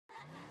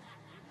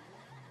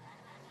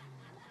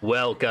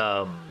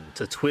Welcome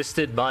to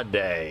Twisted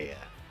Monday,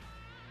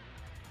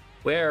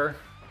 where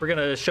we're going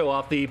to show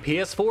off the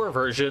PS4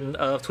 version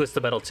of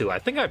Twisted Metal 2. I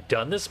think I've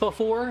done this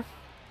before,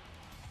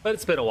 but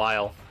it's been a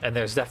while, and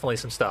there's definitely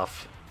some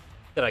stuff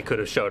that I could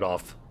have showed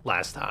off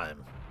last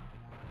time.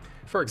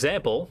 For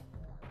example,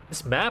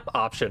 this map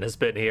option has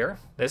been here.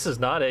 This is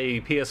not a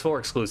PS4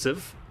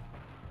 exclusive.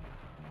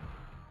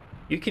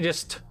 You can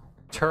just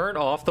turn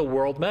off the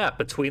world map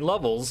between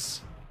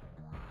levels,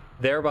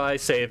 thereby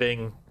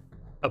saving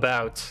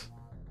about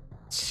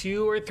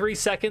 2 or 3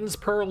 seconds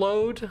per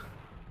load,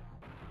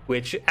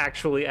 which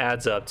actually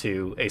adds up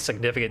to a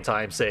significant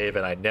time save,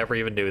 and I never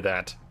even knew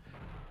that,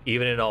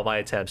 even in all my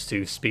attempts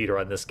to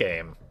speedrun this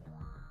game.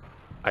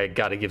 I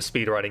gotta give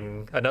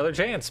speedrunning another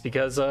chance,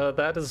 because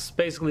that is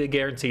basically a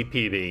guaranteed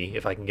PB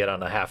if I can get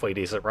on a halfway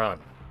decent run.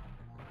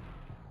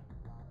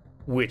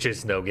 Which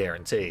is no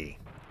guarantee.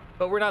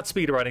 But we're not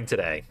speedrunning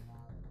today.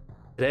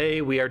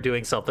 Today we are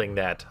doing something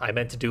that I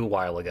meant to do a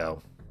while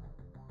ago.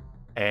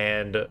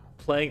 And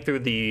playing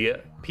through the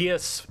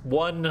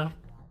PS1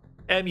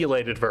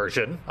 emulated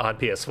version on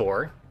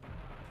PS4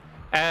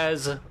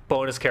 as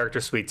bonus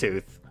character Sweet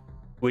Tooth,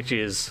 which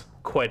is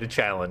quite a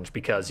challenge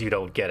because you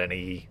don't get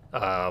any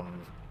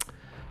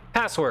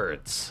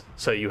passwords,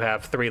 so you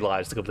have 3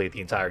 lives to complete the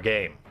entire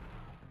game.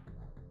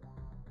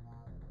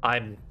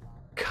 I'm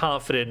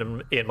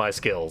confident in my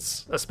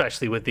skills,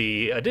 especially with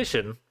the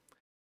addition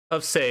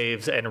of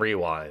saves and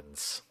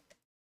rewinds.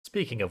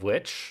 Speaking of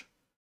which,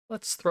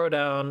 let's throw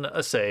down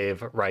a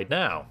save right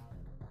now.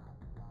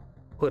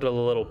 Put a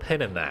little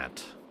pin in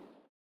that.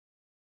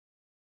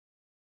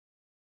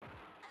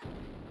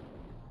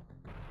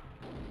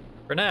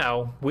 For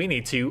now, we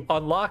need to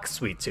unlock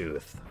Sweet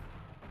Tooth,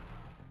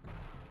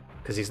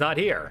 because he's not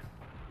here.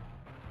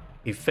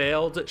 He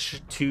failed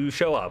to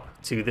show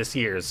up to this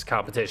year's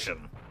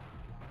competition.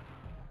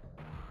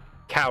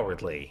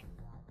 Cowardly.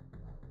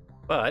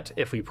 But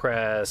if we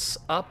press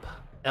up,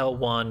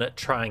 L1,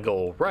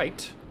 triangle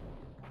right,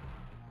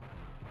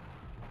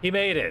 he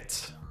made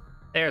it.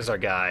 There's our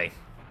guy.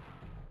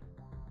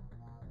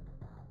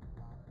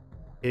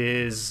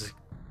 His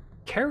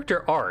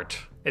character art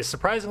is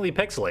surprisingly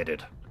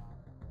pixelated.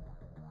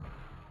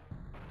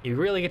 You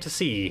really get to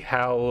see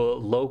how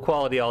low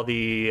quality all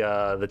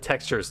the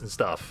textures and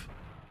stuff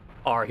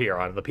are here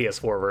on the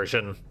PS4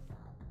 version,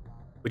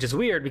 which is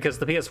weird because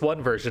the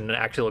PS1 version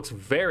actually looks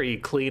very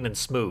clean and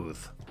smooth.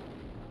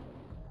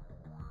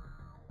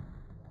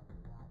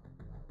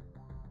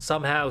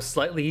 Somehow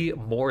slightly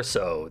more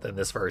so than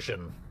this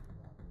version,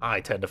 I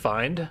tend to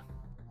find.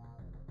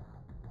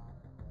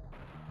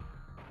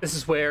 This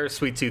is where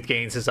Sweet Tooth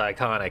gains his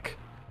iconic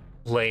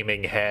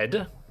flaming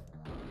head.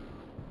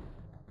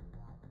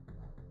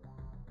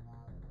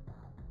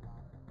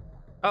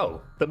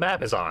 Oh, the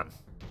map is on.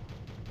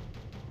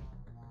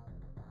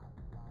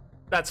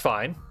 That's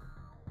fine.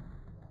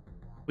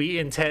 We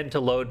intend to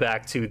load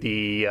back to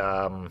the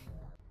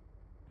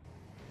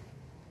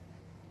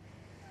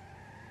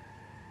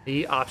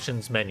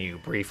options menu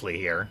briefly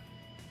here,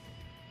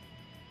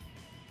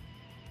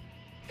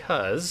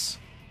 because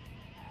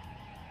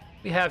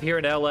we have here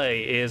in LA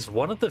is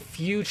one of the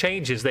few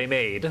changes they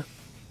made.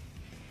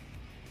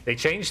 They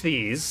changed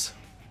these.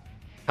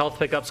 Health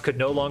pickups could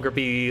no longer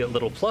be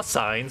little plus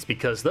signs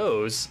because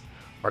those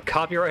are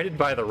copyrighted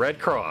by the Red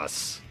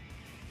Cross.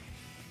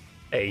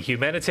 A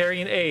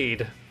humanitarian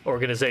aid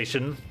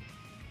organization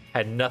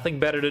had nothing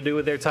better to do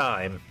with their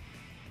time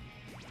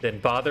than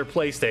bother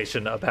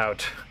PlayStation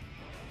about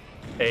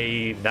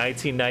a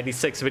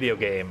 1996 video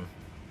game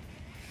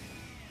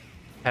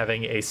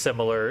having a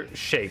similar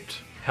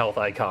shaped health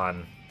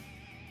icon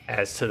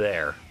as to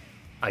their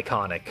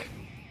iconic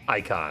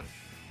icon.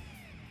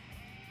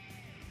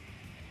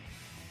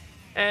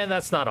 And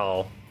that's not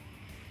all.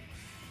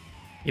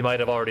 You might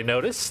have already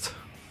noticed.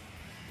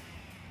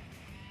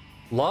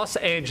 Los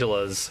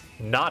Angeles,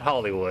 not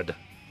Hollywood.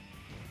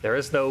 There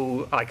is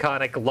no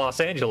iconic Los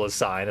Angeles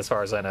sign as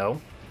far as I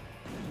know.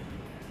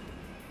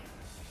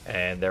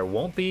 And there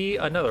won't be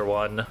another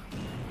one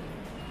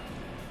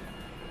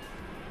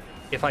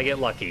if I get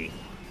lucky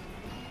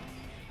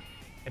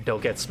and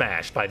don't get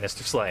smashed by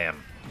Mr.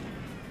 Slam.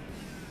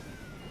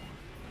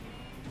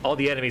 All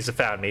the enemies have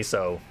found me,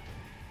 so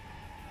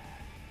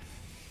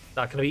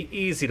not going to be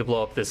easy to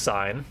blow up this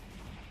sign.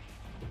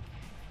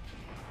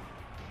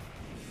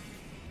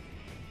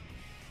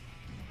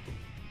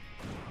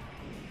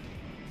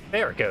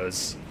 There it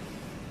goes.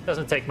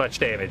 Doesn't take much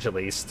damage, at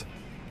least.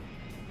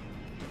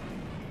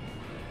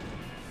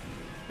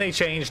 They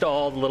changed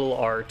all the little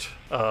art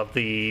of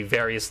the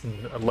various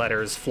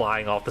letters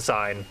flying off the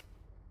sign.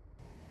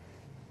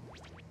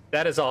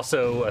 That is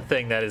also a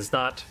thing that is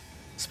not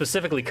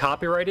specifically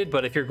copyrighted,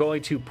 but if you're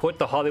going to put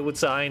the Hollywood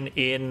sign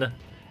in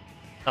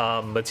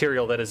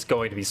material that is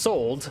going to be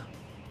sold,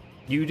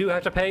 you do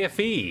have to pay a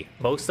fee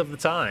most of the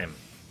time.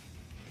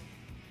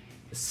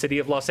 The city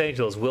of Los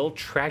Angeles will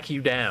track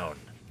you down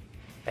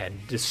and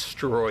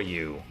destroy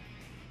you.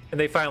 And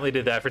they finally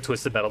did that for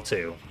Twisted Metal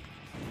 2.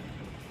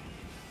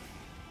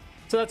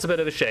 So that's a bit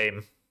of a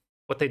shame,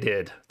 what they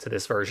did to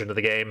this version of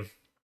the game.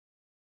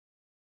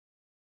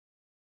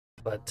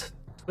 But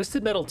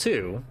Twisted Metal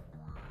 2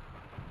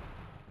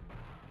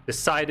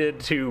 decided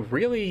to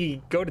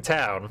really go to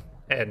town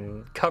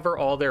and cover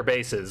all their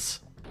bases.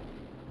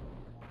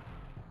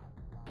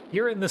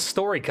 Here in this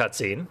story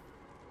cutscene,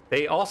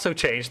 they also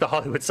changed the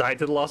Hollywood sign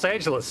to the Los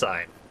Angeles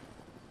sign.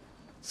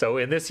 So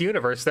in this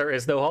universe, there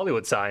is no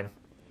Hollywood sign.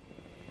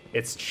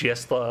 It's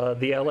just the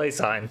LA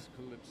sign.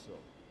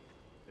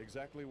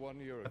 Exactly 1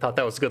 year ago, I thought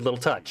that was a good little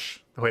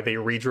touch, the way they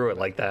redrew it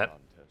like that.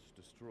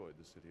 destroyed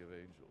the city of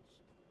angels.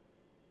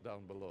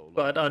 Down below,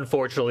 But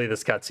unfortunately,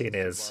 this cutscene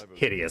is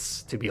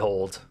hideous to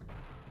behold.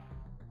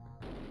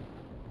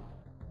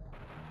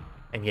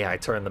 And yeah, I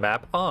turned the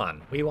map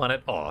on. We want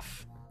it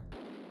off.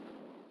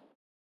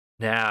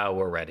 Now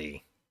we're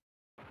ready.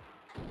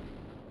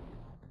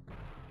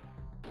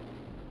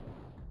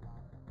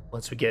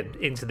 Once we get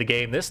into the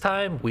game this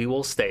time, we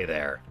will stay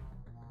there.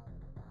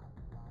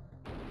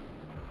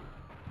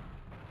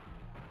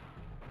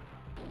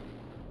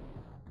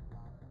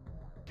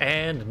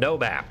 And no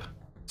map.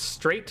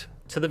 Straight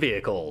to the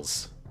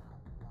vehicles.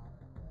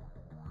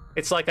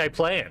 It's like I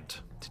planned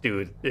to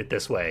do it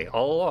this way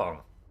all along.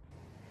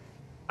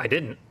 I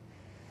didn't,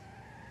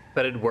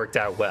 but it worked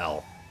out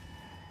well.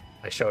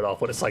 I showed off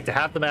what it's like to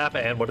have the map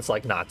and what it's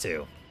like not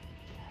to.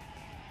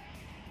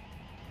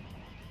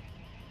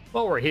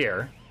 While we're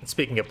here, and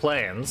speaking of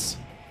plans,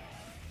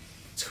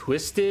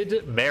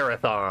 Twisted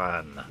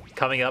Marathon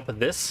coming up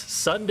this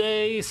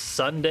Sunday.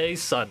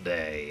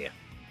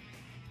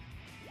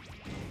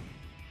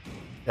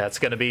 That's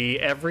going to be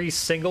every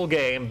single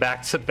game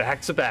back to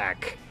back to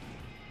back.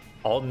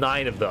 All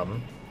 9 of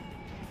them.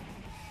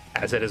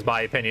 As it is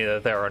my opinion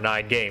that there are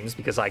 9 games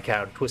because I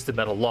count Twisted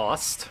Metal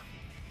Lost.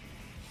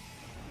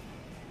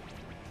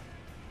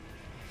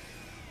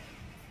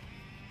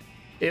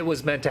 It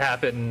was meant to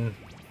happen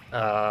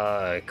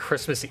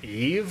Christmas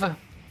Eve.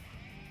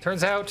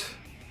 Turns out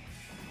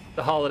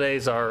the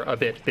holidays are a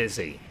bit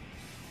busy.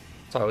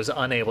 So I was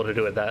unable to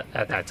do it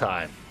at that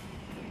time.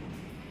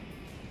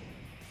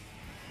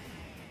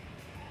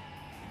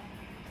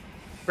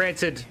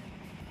 Granted,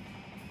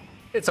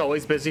 it's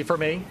always busy for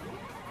me.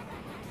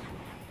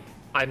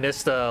 I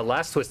missed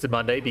last Twisted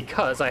Monday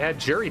because I had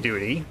jury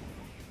duty,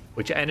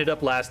 which ended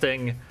up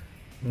lasting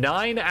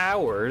 9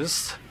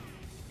 hours,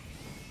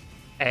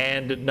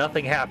 and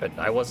nothing happened.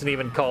 I wasn't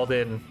even called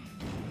in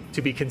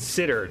to be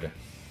considered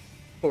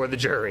for the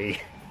jury.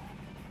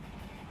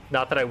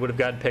 Not that I would have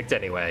gotten picked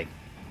anyway.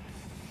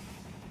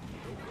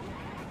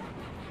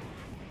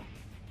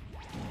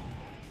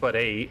 But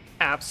a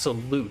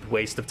absolute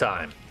waste of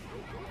time.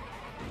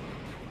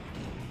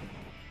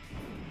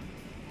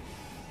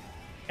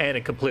 And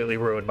it completely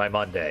ruined my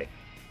Monday.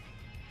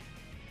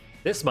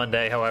 This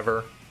Monday,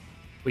 however,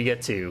 we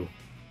get to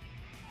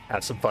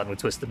have some fun with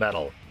Twisted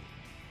Metal.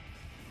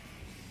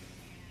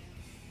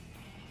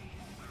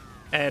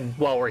 And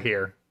while we're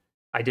here,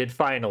 I did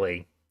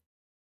finally...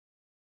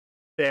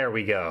 There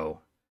we go.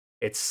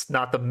 It's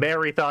not the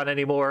marathon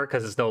anymore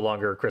because it's no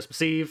longer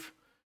Christmas Eve.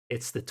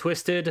 It's the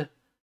Twisted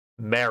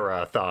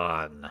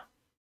Marathon.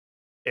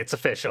 It's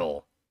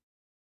official.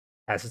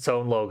 Has its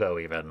own logo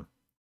even.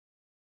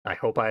 I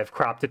hope I have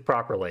cropped it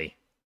properly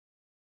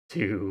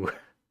to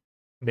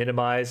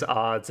minimize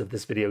odds of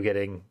this video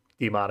getting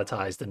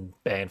demonetized and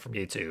banned from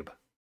YouTube.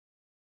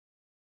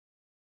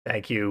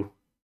 Thank you,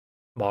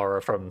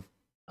 Mara from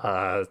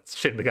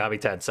Shin Megami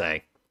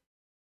Tensei.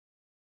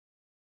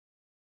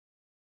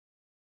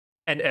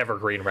 An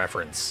evergreen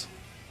reference.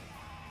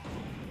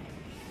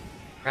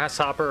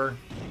 Grasshopper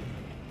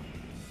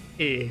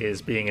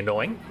is being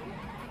annoying.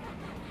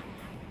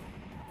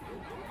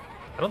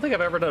 I don't think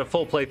I've ever done a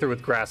full playthrough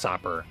with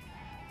Grasshopper.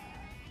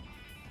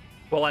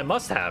 Well, I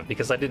must have,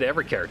 because I did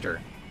every character.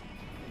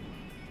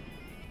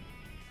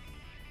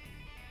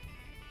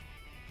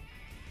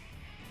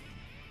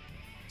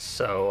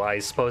 So I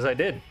suppose I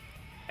did.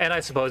 And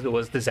I suppose it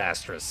was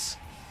disastrous.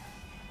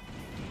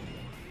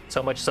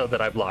 So much so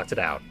that I blocked it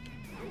out.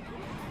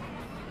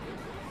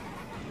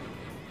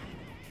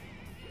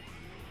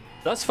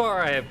 Thus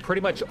far, I have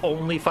pretty much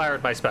only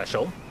fired my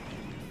special.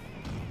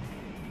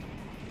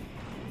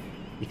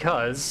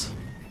 Because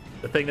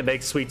the thing that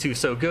makes Sweet Tooth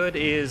so good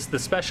is the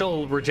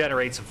special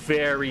regenerates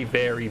very,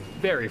 very,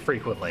 very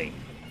frequently.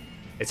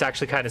 It's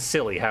actually kind of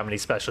silly how many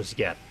specials you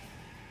get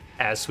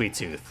as Sweet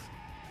Tooth.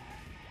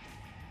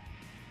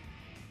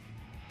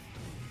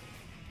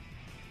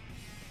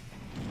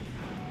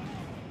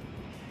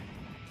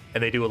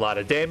 And they do a lot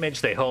of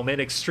damage. They home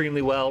in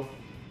extremely well.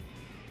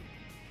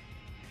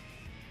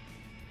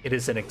 It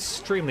is an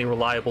extremely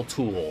reliable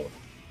tool.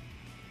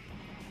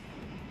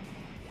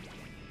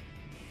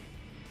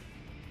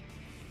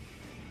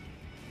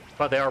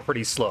 But they are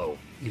pretty slow.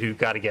 You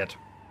got to get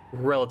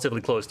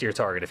relatively close to your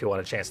target if you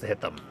want a chance to hit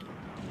them.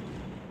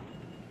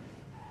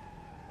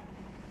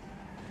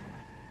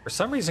 For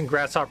some reason,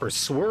 Grasshopper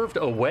swerved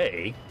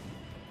away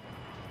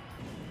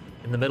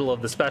in the middle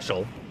of the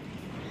special.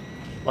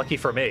 Lucky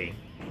for me.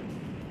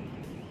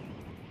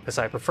 Because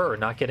I prefer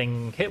not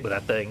getting hit with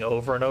that thing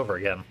over and over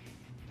again.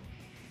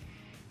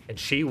 And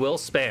she will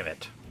spam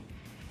it.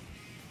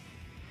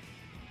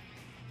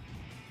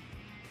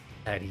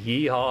 And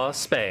yeehaw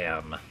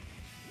spam.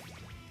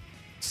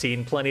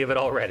 Seen plenty of it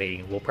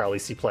already. We'll probably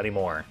see plenty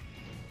more.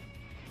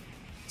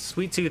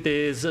 Sweet Tooth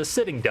is a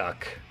sitting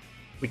duck.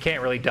 We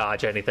can't really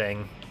dodge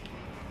anything.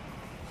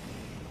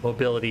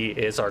 Mobility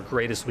is our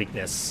greatest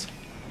weakness.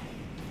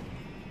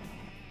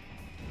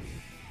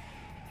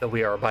 Though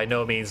we are by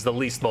no means the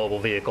least mobile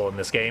vehicle in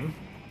this game.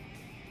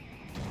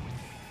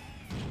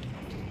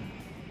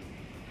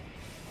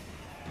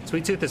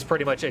 Sweet Tooth is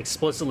pretty much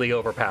explicitly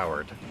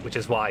overpowered, which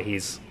is why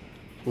he's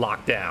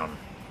locked down.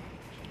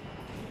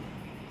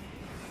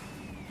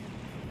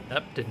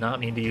 Yep, did not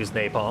mean to use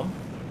napalm.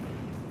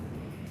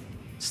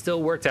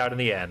 Still worked out in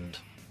the end.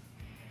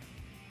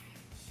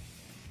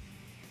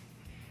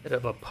 Bit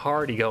of a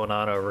party going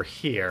on over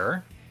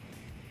here,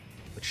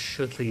 which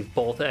should leave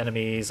both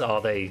enemies.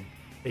 Oh, they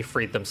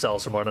freed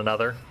themselves from one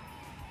another.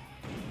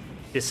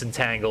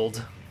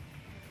 Disentangled.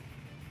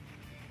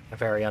 A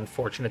very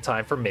unfortunate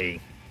time for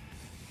me.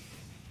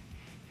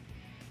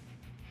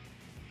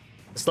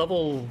 This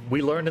level,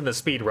 we learned in the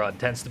speedrun,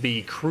 tends to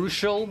be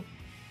crucial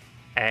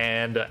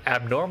and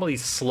abnormally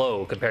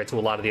slow compared to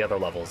a lot of the other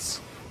levels.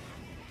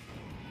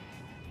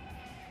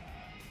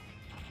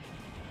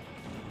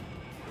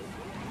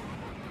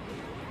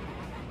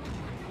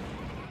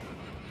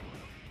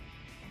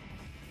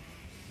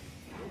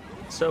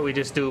 So we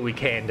just do what we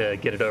can to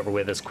get it over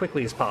with as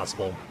quickly as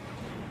possible.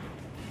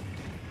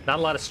 Not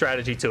a lot of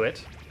strategy to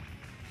it.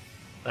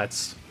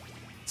 It's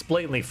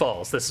blatantly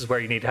false. This is where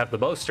you need to have the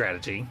most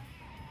strategy.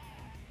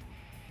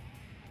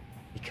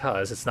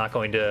 Because it's not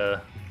going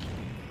to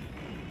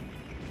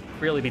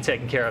really be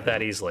taken care of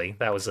that easily.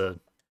 That was a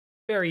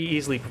very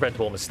easily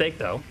preventable mistake,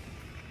 though.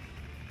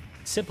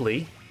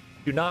 Simply,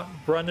 do not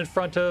run in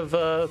front of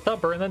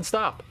Thumper and then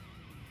stop.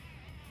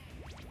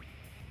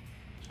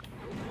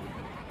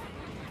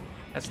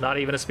 That's not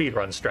even a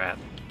speedrun strat.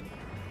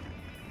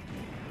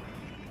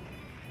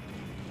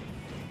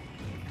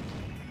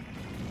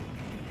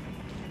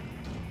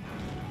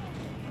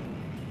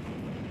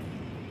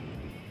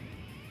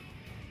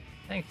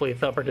 Thankfully,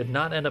 Thumper did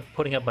not end up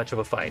putting up much of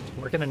a fight.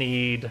 We're going to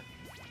need a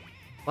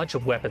bunch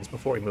of weapons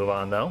before we move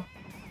on, though.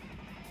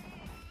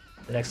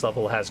 The next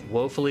level has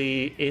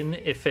woefully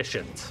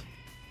inefficient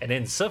and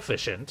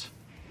insufficient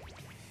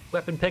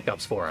weapon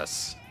pickups for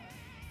us.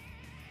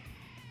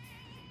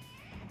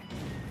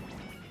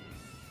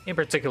 In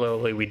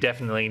particularly, we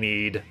definitely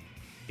need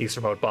these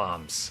remote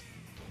bombs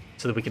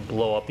so that we can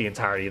blow up the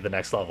entirety of the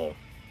next level.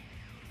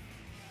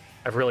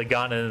 I've really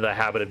gotten into the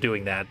habit of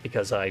doing that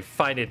because I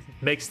find it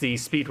makes the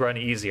speedrun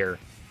easier.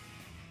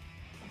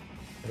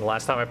 And the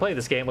last time I played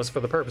this game was for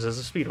the purposes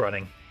of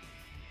speedrunning.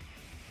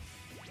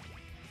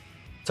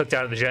 Took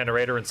down the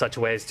generator in such a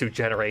way as to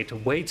generate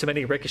way too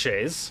many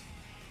ricochets.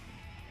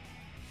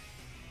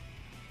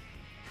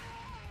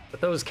 But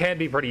those can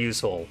be pretty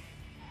useful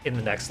in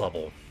the next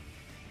level.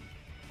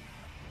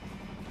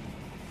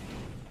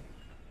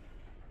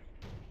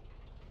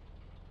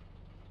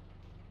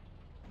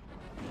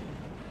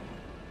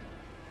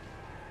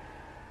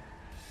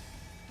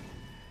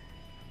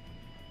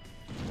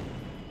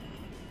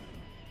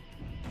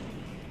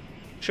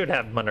 Should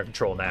have him under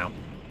control now.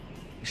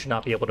 He should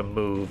not be able to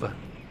move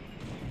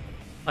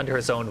under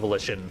his own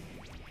volition.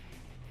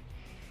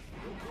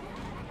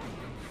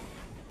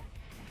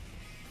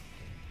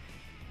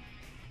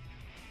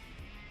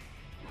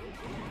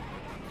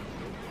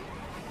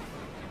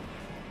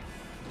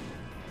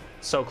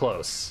 So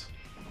close.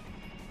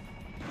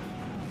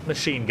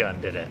 Machine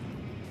gun did it.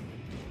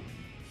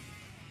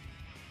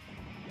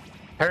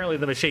 Apparently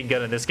the machine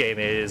gun in this game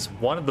is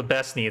one of the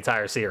best in the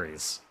entire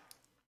series.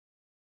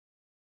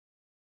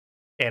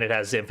 And it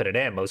has infinite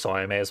ammo, so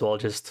I may as well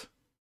just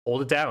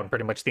hold it down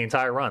pretty much the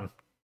entire run.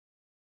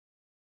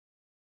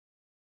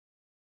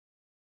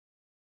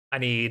 I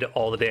need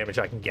all the damage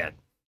I can get.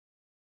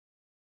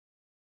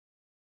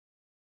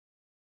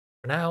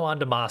 For now, on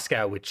to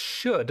Moscow, which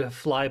should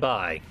fly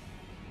by.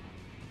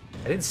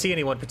 I didn't see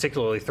anyone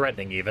particularly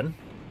threatening, even.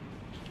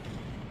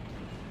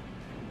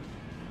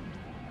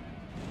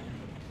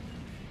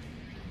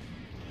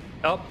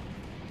 Oh.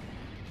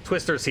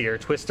 Twister's here.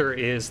 Twister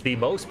is the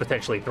most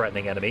potentially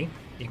threatening enemy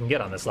you can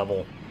get on this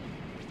level.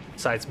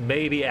 Besides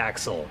maybe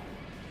Axel.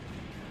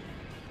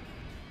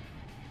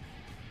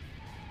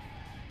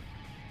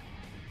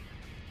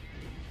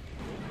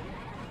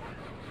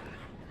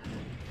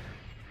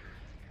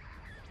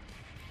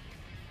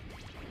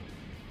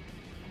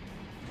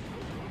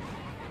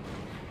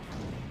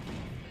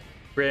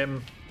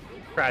 Grim,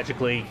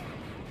 tragically,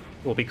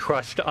 will be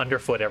crushed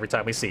underfoot every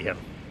time we see him.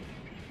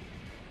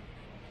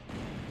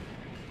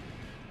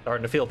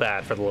 Starting to feel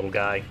bad for the little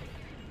guy.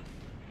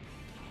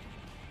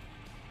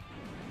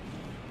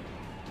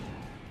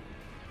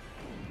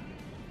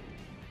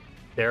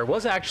 There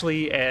was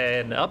actually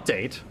an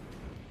update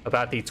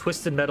about the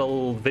Twisted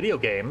Metal video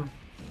game,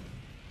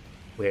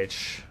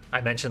 which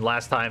I mentioned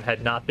last time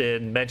had not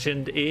been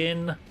mentioned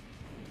in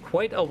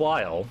quite a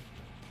while.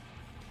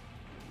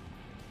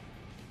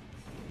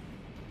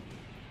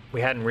 We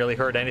hadn't really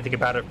heard anything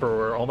about it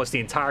for almost the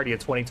entirety of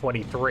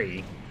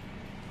 2023.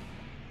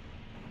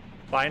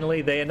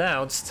 Finally, they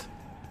announced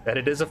that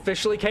it is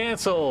officially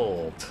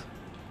canceled.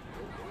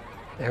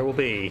 There will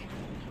be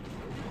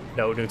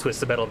no new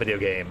Twisted Metal video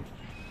game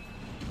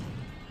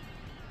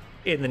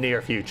in the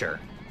near future.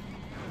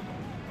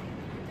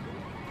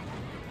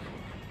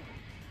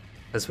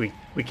 Because we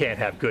can't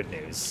have good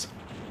news.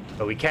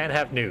 But we can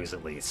have news,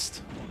 at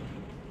least.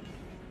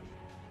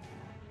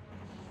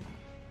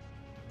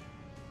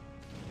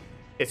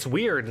 It's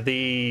weird,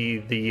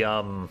 the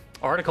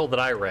article that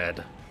I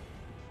read,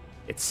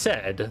 it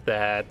said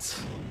that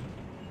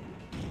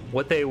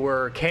what they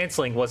were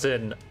canceling was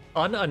an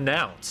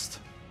unannounced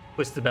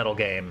Twisted Metal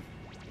game.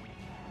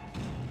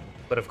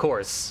 But of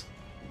course,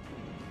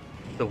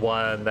 the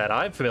one that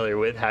I'm familiar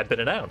with had been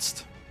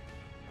announced.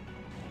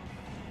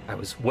 I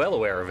was well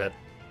aware of it.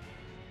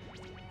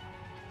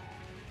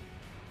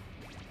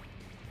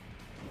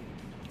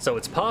 So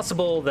it's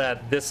possible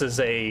that this is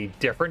a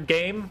different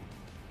game,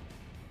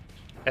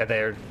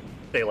 and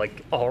they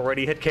like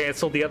already had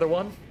canceled the other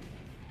one.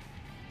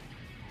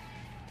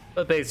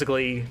 But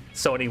basically,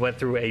 Sony went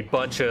through a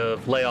bunch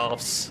of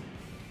layoffs.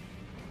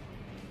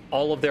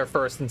 All of their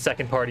first and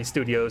second party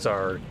studios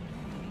are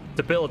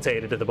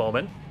debilitated at the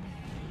moment.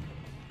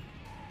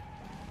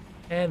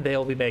 And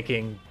they'll be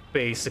making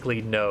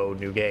basically no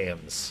new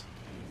games,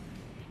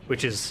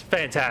 which is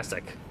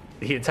fantastic.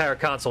 The entire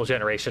console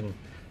generation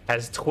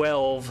has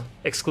 12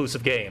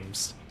 exclusive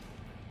games.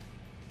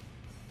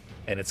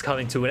 And it's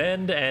coming to an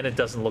end, and it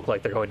doesn't look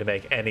like they're going to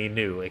make any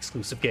new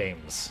exclusive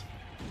games.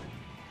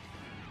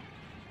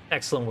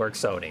 Excellent work,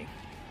 Sony.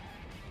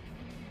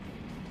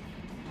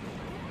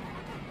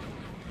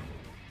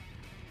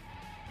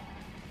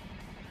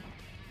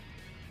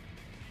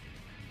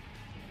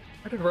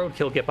 Why did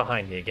Roadkill get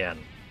behind me again?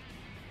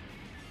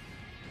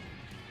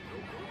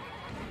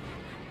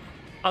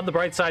 On the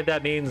bright side,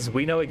 that means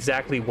we know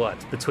exactly what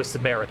the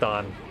Twisted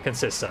Marathon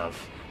consists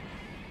of.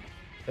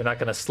 They're not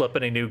going to slip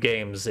any new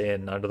games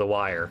in under the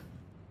wire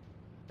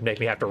and make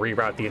me have to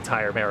reroute the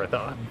entire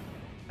marathon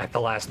at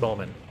the last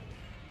moment.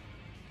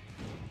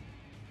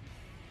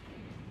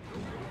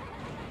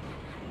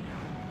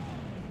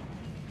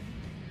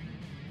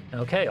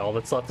 Okay, all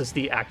that's left is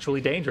the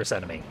actually dangerous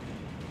enemy.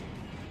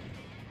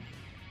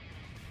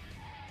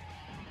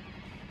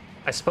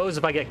 I suppose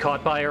if I get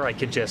caught by her, I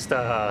could just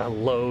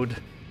load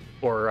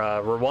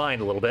or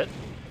rewind a little bit,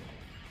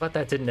 but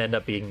that didn't end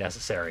up being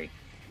necessary.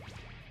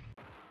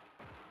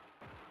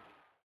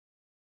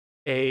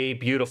 A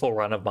beautiful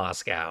run of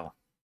Moscow.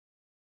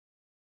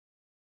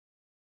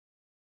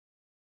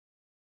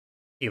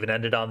 Even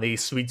ended on the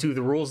Sweet Tooth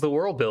Rules the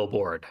World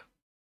billboard.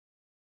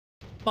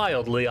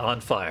 Mildly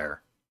on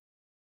fire.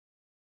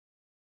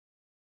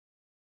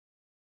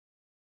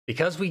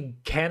 Because we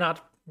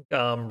cannot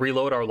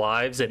reload our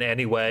lives in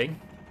any way,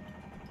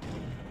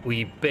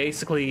 we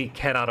basically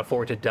cannot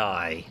afford to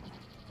die,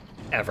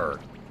 ever.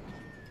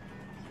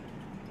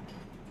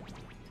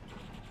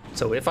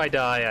 So if I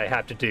die, I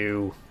have to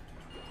do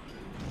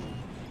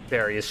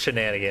various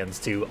shenanigans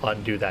to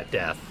undo that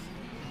death.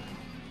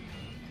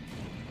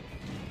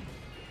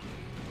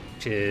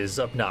 Which is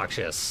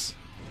obnoxious.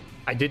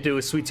 I did do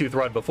a Sweet Tooth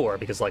run before,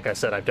 because like I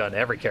said, I've done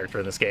every character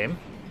in this game.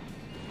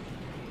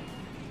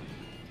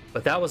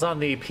 But that was on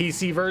the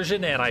PC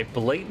version, and I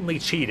blatantly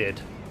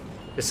cheated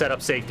to set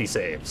up safety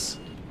saves.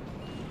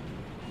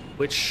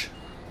 Which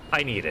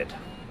I needed.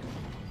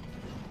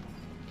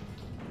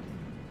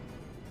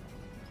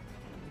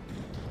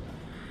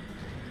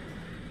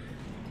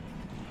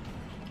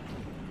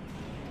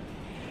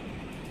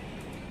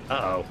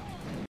 Uh-oh.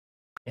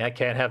 Yeah, I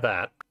can't have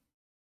that.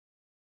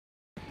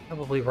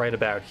 Probably right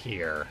about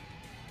here.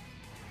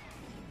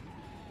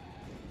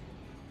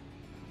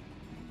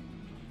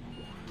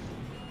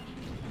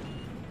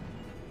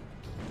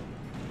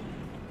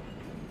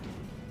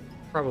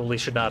 Probably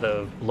should not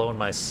have blown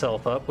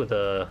myself up with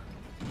a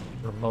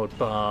remote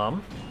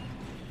bomb.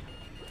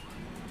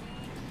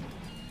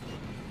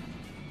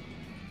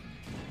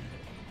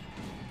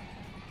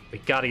 We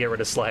gotta get rid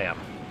of Slam.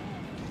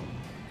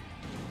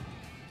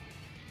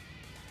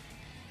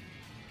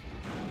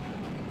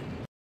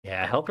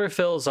 Yeah, health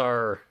refills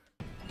are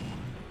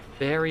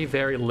very,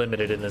 very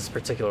limited in this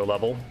particular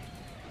level.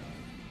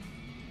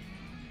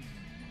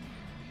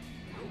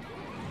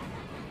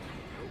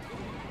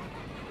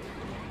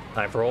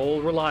 Time for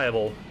old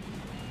reliable.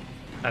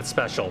 That's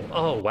special.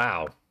 Oh,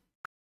 wow.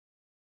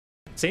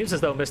 Seems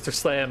as though Mr.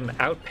 Slam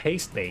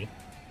outpaced me.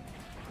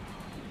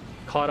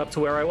 Caught up to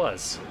where I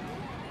was.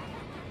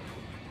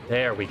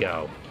 There we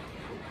go.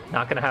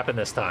 Not gonna happen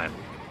this time.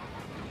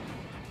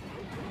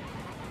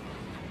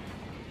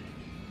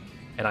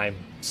 And I'm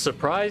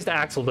surprised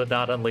Axel did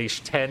not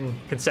unleash 10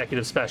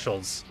 consecutive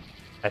specials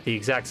at the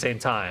exact same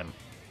time,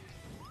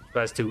 so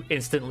as to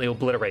instantly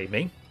obliterate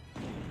me.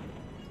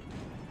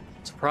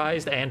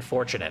 Surprised and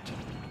fortunate.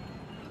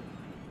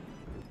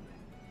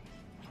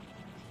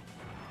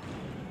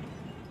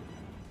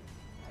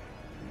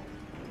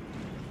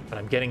 But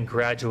I'm getting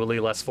gradually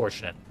less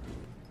fortunate.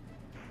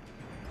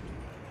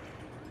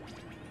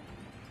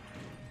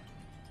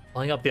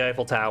 Pulling up the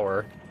Eiffel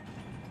Tower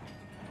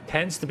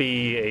tends to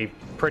be a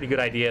pretty good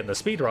idea in the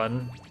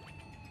speedrun,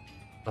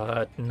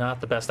 but not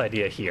the best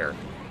idea here.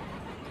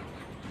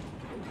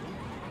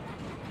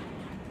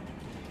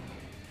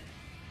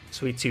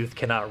 Sweet Tooth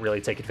cannot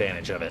really take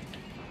advantage of it.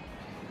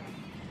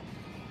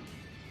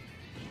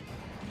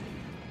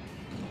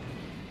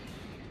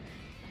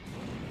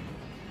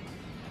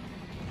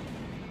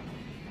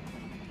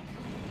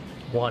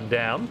 One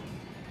down.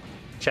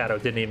 Shadow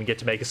didn't even get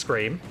to make a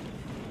scream.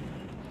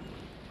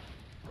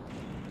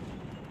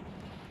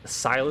 The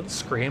silent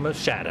scream of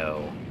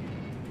Shadow.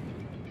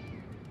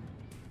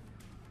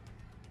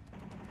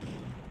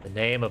 The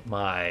name of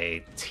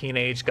my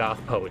teenage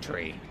goth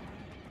poetry.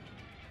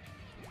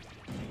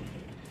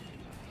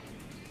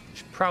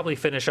 Should probably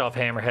finish off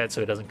Hammerhead so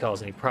he doesn't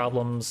cause any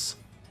problems.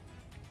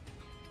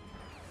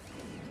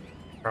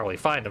 Probably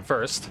find him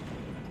first.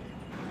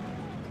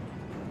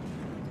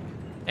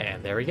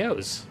 And there he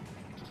goes.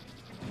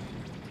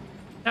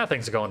 Now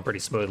things are going pretty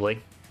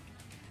smoothly.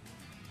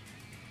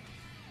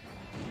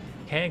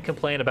 Can't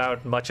complain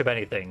about much of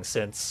anything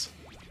since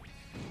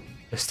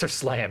Mr.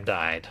 Slam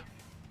died.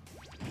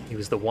 He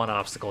was the one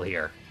obstacle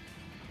here.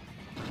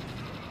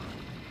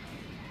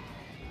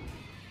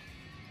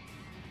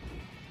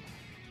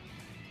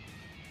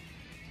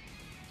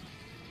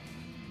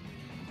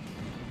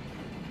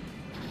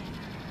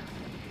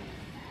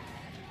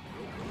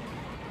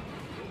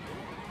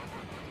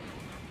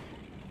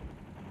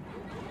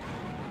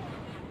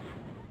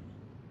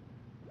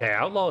 Okay,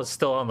 Outlaw is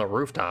still on the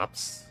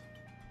rooftops.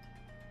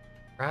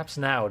 Perhaps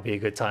now would be a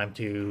good time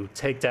to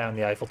take down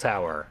the Eiffel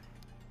Tower.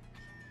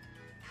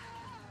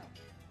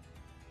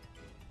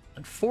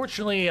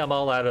 Unfortunately, I'm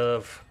all out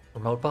of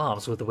remote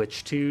bombs with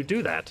which to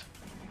do that.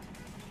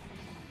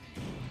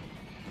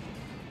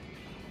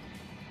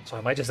 So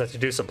I might just have to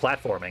do some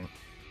platforming.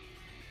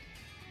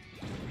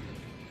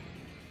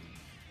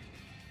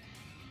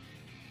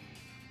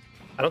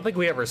 I don't think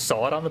we ever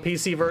saw it on the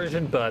PC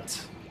version,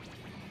 but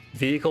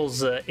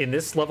vehicles in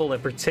this level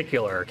in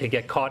particular can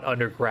get caught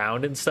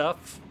underground and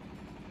stuff.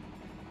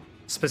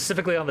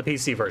 Specifically on the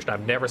PC version.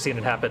 I've never seen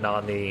it happen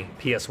on the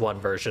PS1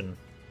 version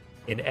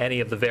in any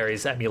of the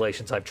various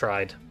emulations I've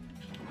tried.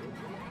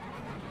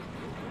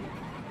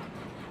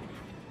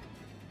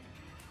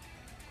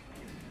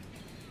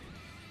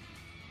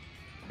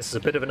 This is a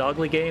bit of an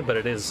ugly game, but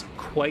it is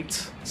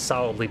quite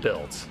solidly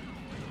built.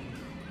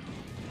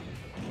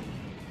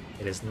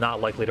 It is not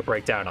likely to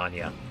break down on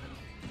you.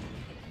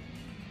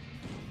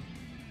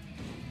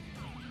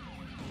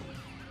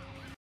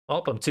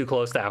 Oh, I'm too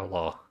close to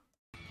Outlaw.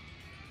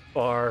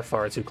 Far,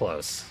 far too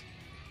close.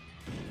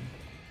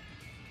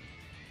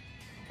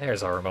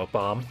 There's our remote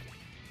bomb.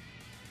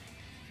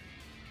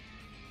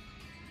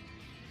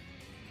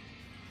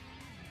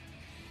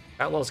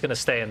 Outlaw's gonna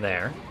stay in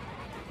there.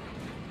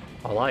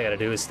 All I gotta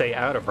do is stay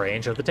out of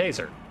range of the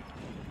taser.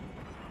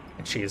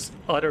 And she's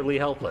utterly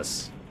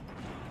helpless.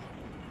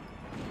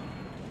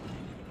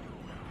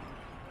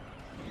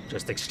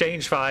 Just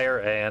exchange fire,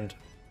 and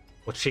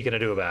what's she gonna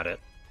do about it?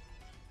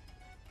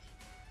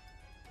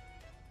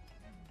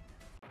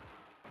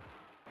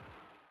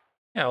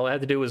 Yeah, all I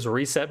had to do was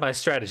reset my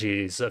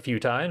strategies a few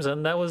times,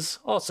 and that was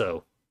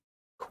also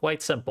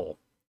quite simple.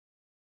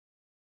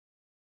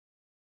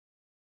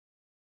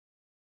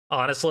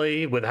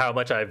 Honestly, with how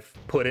much I've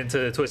put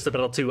into Twisted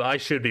Metal 2, I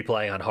should be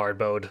playing on hard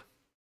mode.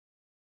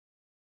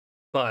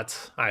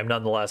 But I'm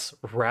nonetheless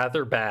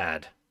rather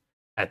bad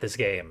at this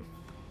game,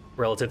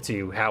 relative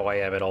to how I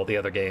am at all the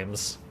other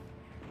games.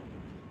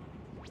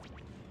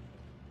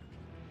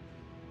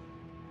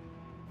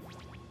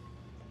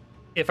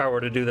 If I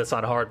were to do this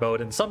on hard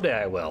mode, and someday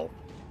I will,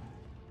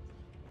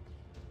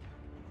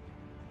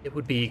 it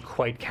would be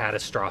quite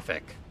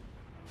catastrophic.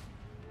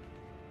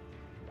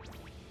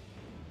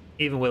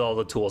 Even with all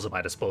the tools at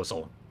my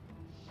disposal.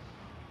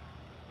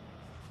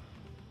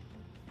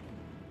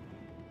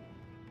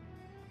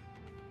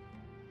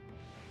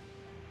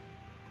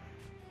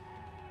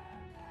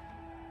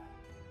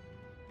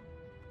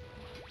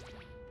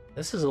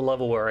 This is a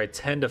level where I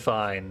tend to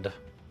find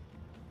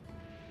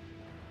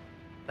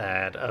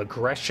that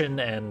aggression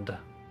and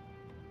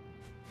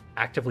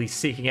actively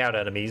seeking out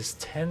enemies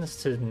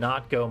tends to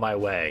not go my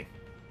way.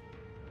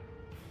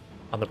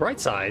 On the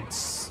bright side,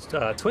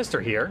 Twister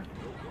here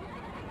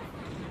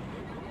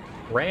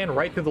ran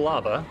right through the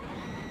lava,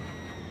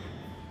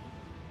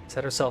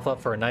 set herself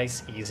up for a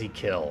nice, easy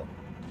kill.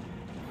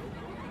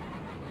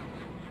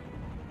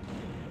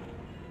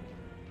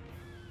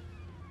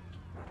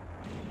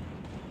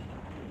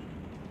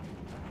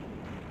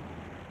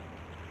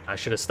 I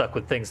should have stuck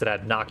with things that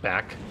had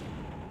knockback.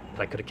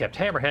 But I could have kept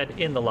Hammerhead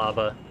in the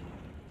lava.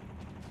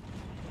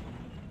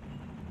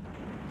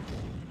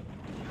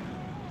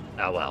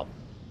 Oh well.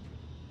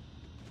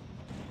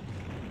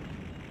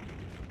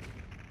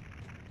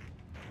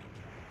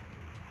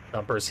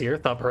 Thumper's here.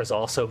 Thumper has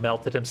also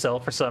melted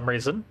himself for some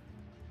reason.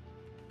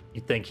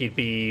 You'd think he'd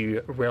be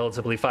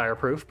relatively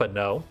fireproof, but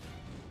no.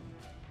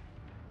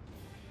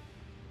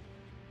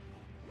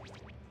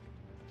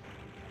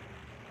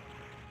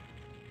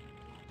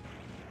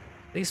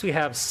 At least we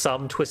have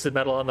some Twisted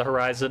Metal on the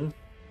horizon.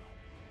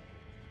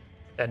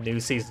 That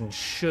new season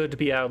should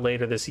be out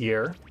later this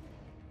year.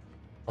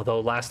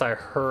 Although last I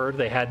heard,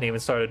 they hadn't even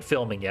started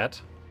filming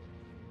yet.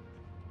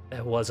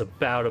 That was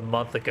about a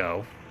month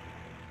ago.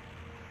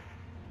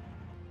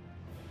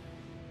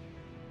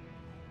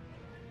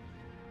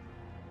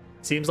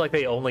 Seems like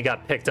they only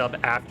got picked up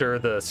after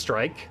the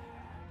strike.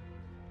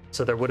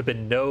 So there would have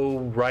been no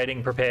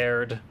writing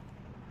prepared.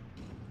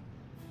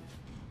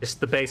 Just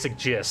the basic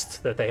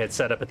gist that they had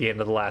set up at the end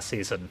of the last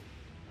season.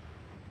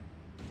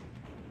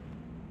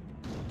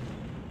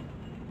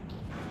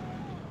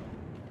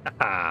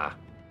 Ah.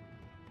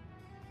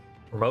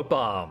 Remote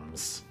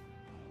bombs.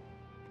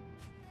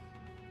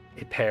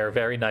 They pair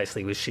very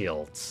nicely with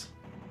shields.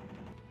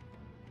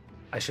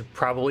 I should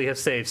probably have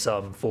saved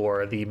some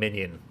for the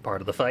minion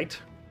part of the fight,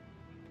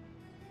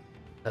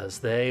 because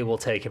they will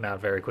take him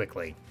out very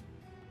quickly.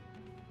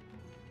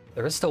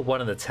 There is still one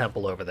in the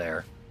temple over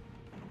there.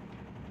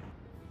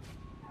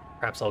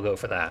 Perhaps I'll go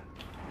for that.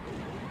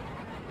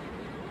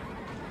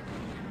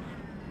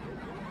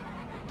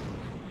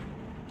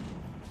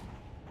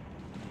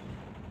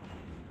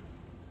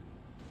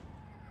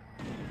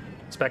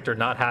 Spectre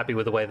not happy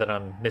with the way that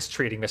I'm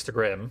mistreating Mr.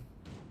 Grimm.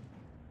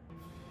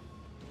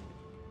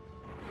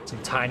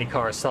 Some tiny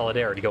car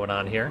solidarity going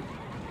on here.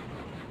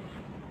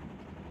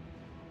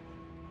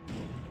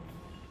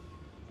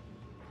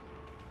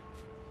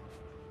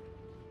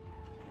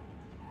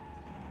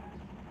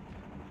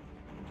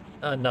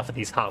 Enough of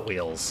these Hot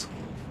Wheels.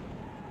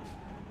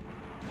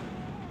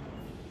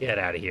 Get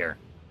out of here.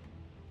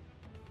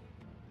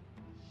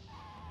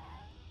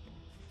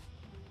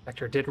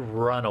 Spectre did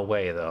run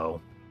away,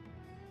 though.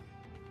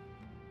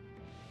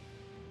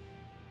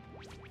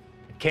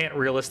 It can't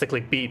realistically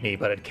beat me,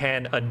 but it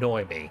can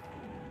annoy me.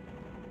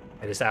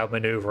 It is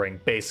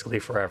outmaneuvering basically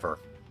forever.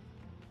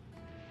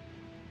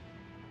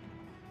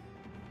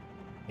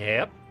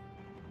 Yep.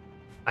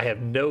 I have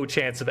no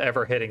chance of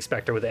ever hitting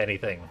Spectre with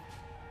anything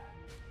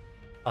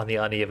on the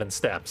uneven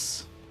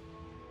steps.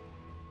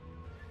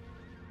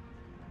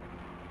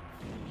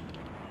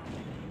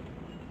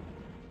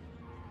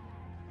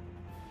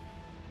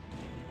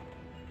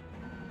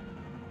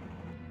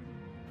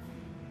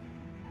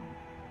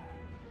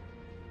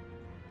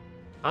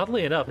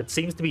 Oddly enough, it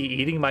seems to be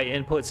eating my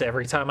inputs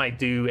every time I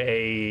do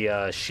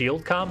a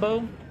shield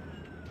combo.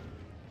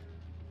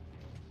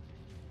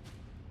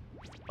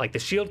 Like, the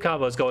shield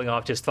combo is going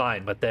off just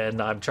fine, but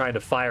then I'm trying to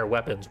fire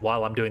weapons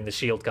while I'm doing the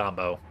shield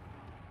combo.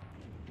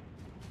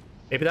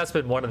 Maybe that's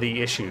been one of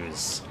the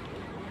issues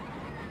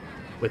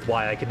with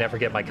why I can never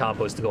get my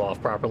combos to go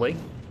off properly. It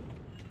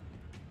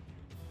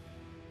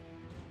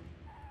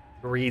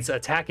reads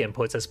attack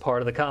inputs as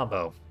part of the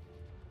combo,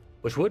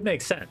 which would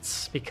make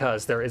sense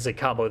because there is a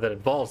combo that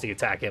involves the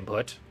attack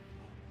input,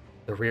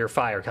 the rear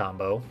fire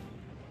combo.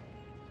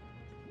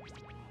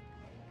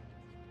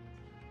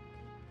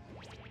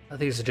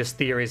 These are just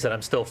theories that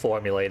I'm still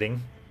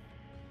formulating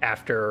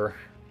after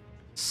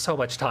so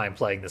much time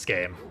playing this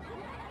game.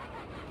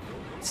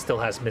 It still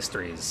has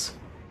mysteries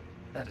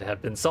that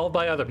have been solved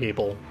by other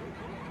people,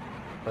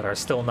 but are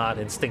still not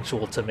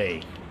instinctual to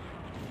me.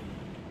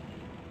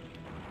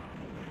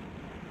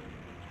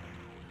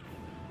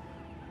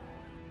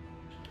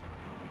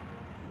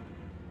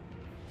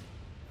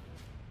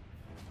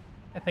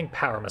 I think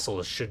power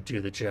missiles should do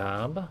the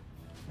job.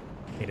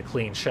 Need a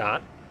clean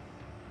shot.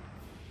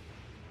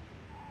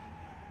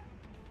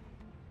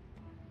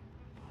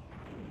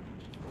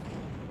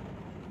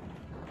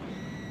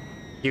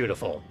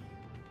 Beautiful.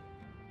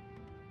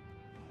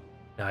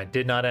 Now, I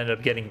did not end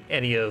up getting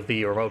any of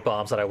the remote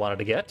bombs that I wanted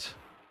to get.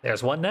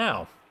 There's one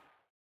now.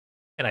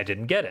 And I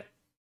didn't get it.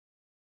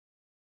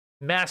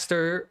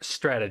 Master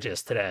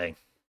strategist today.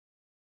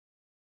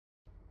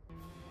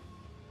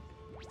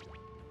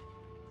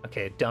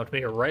 Okay, it dumped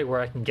me right where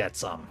I can get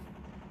some.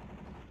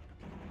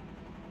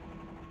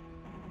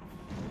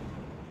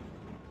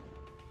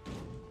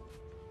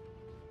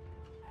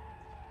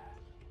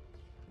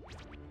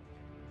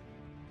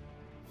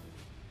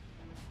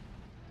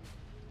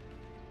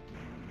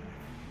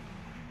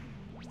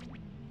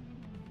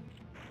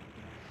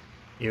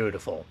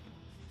 Beautiful.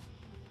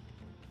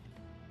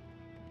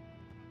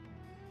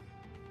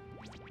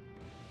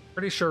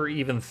 Pretty sure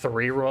even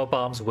 3 remote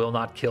bombs will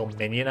not kill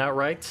Minion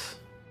outright.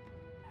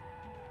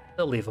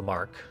 They'll leave a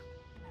mark.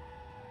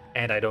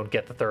 And I don't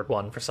get the 3rd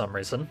one for some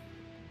reason.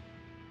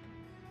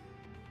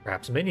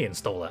 Perhaps Minion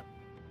stole it.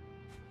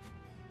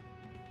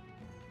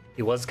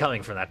 He was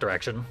coming from that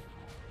direction.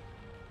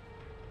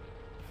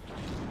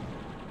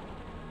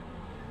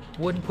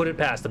 Wouldn't put it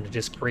past him to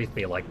just grief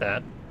me like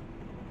that.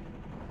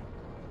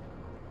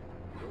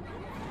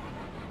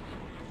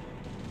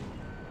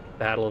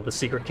 Battle of the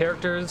Secret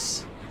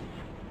Characters.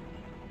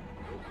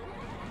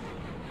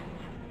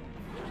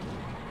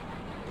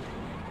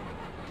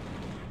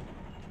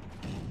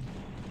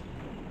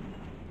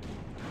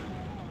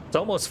 It's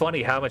almost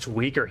funny how much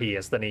weaker he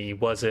is than he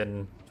was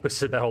in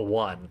Twisted Metal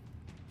 1.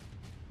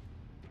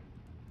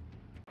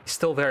 He's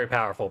still very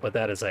powerful, but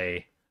that is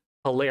a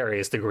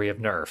hilarious degree of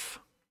nerf.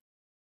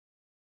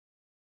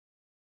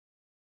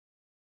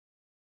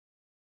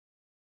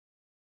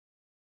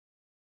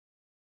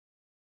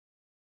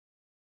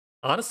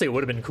 Honestly, it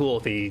would have been cool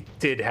if he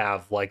did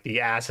have, like, the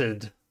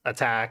acid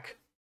attack,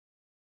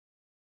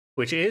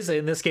 which is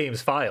in this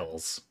game's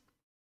files,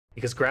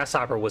 because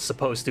Grasshopper was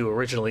supposed to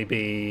originally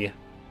be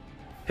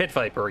Pit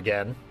Viper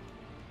again.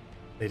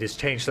 They just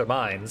changed their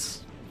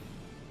minds.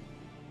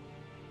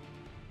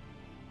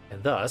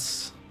 And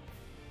thus,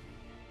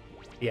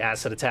 the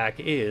acid attack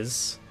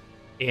is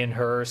in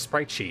her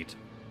sprite sheet.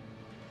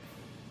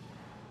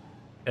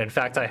 And in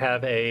fact, I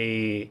have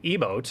a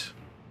emote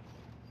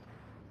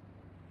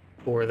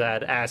for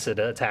that acid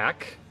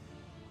attack.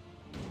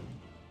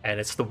 And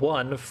it's the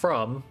one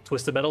from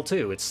Twisted Metal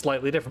 2. It's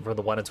slightly different from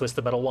the one in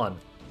Twisted Metal 1.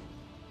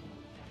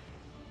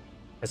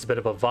 Has a bit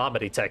of a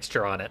vomity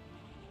texture on it.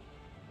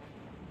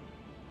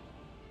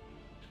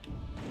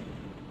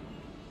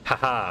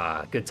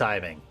 Haha, good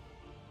timing.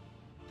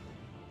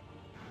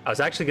 I was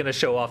actually going to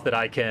show off that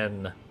I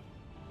can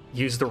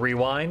use the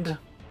rewind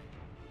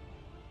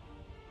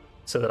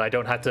so that I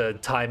don't have to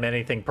time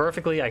anything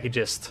perfectly. I could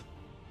just,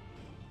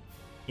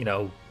 you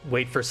know,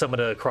 wait for someone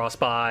to cross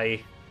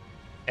by,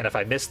 and if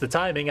I miss the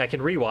timing, I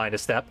can rewind a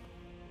step.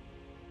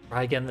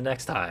 Try again the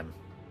next time.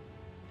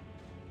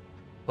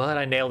 But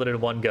I nailed it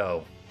in one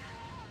go.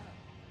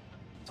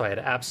 So I had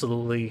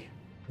absolutely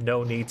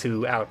no need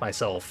to out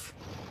myself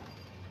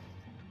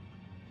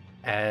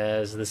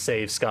as the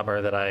save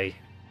scummer that I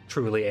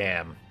truly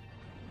am.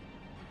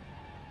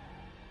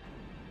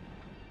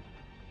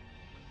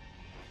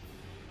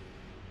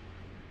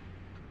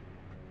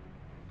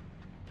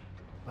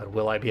 But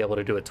will I be able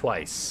to do it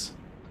twice?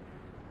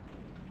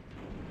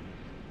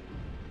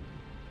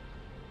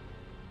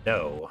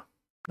 No,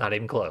 not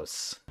even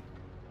close.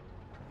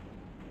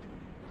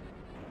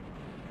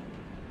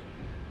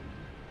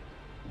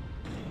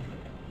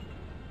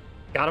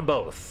 Got them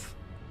both.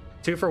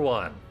 2 for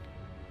 1.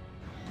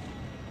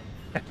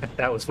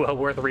 That was well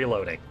worth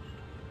reloading.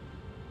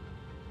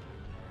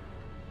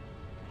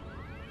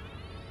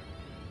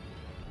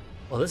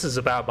 Well, this is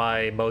about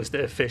my most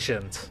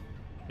efficient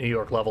New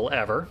York level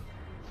ever.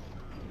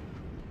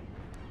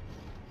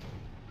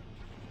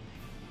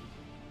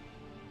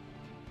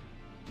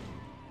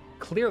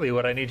 Clearly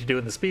what I need to do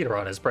in the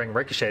speedrun is bring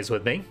ricochets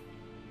with me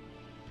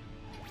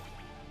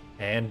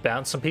and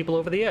bounce some people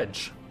over the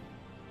edge.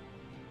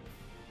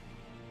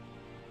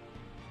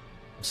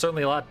 I'm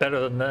certainly a lot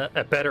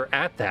better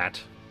at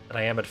that than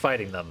I am at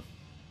fighting them.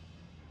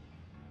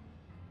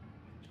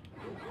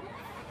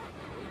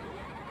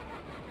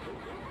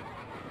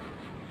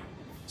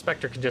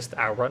 Spectre can just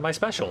outrun my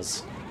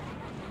specials.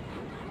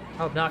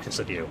 How obnoxious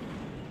of you.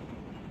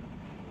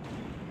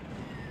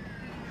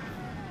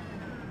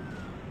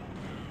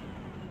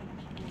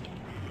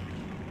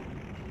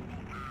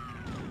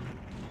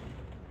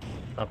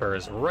 Thumper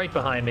is right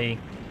behind me.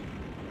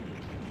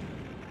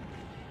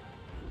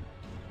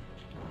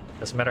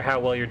 Doesn't matter how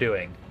well you're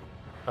doing.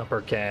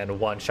 Thumper can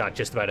one-shot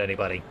just about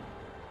anybody.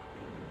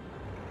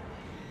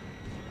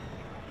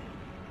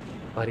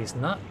 But he's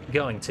not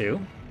going to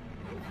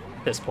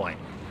at this point.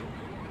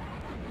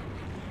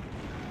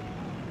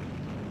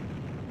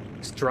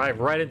 Just drive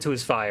right into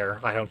his fire.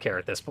 I don't care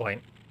at this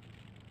point.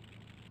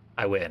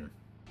 I win.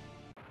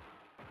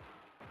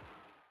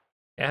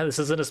 Yeah, this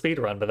isn't a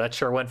speedrun, but that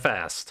sure went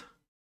fast.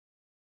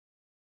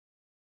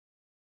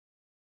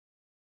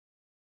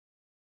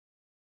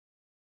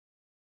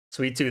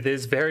 Sweet Tooth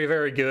is very,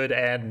 very good,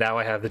 and now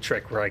I have the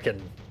trick where I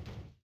can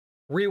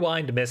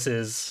rewind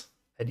misses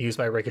and use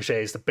my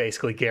ricochets to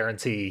basically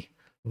guarantee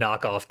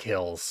knockoff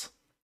kills.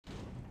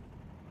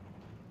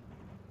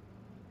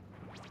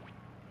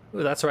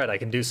 Ooh, that's right, I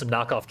can do some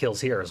knockoff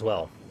kills here as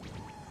well.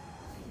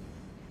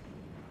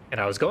 And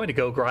I was going to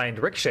go grind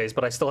ricochets,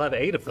 but I still have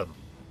 8 of them.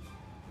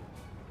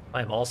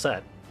 I'm all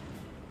set.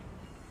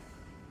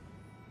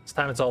 This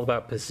time it's all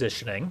about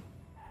positioning.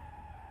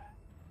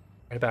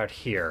 Right about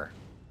here.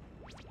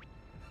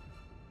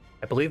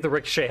 I believe the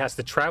ricochet has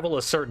to travel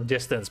a certain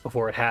distance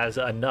before it has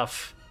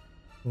enough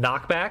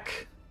knockback.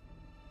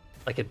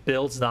 Like it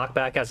builds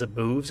knockback as it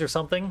moves or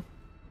something.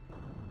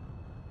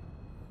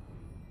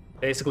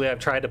 Basically, I've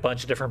tried a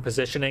bunch of different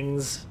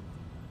positionings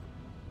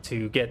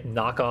to get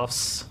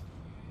knockoffs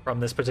from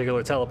this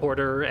particular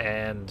teleporter,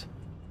 and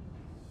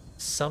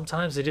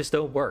sometimes they just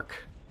don't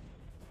work.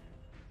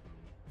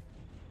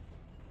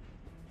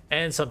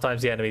 And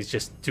sometimes the enemies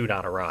just do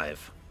not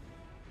arrive.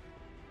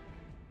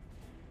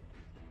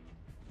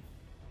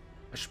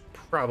 I should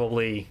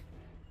probably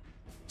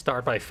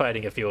start by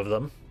fighting a few of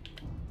them.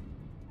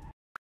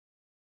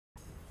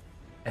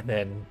 And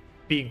then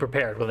being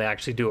prepared when they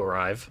actually do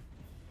arrive.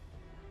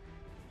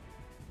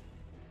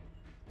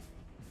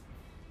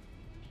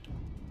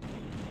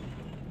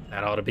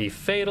 That ought to be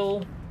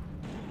fatal.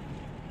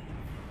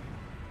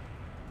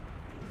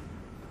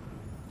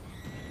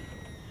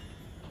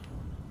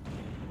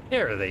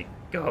 There they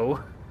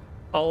go.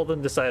 All of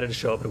them decided to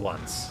show up at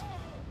once.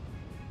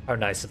 How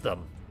nice of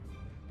them.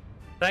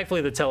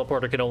 Thankfully, the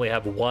teleporter can only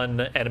have one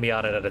enemy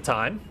on it at a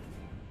time.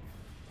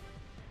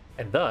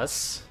 And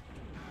thus,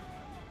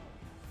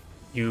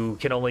 you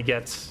can only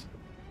get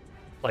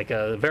like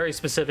a very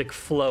specific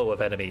flow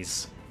of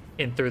enemies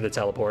in through the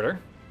teleporter.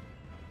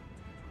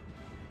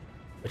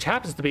 which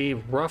happens to be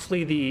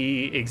roughly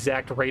the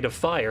exact rate of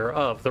fire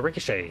of the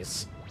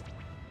ricochets.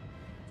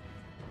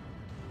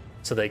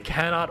 So they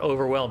cannot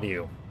overwhelm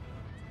you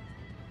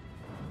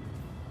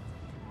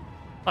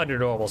under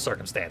normal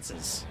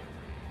circumstances.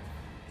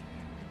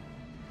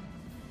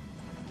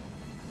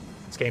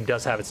 This game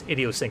does have its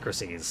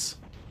idiosyncrasies.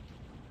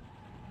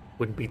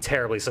 Wouldn't be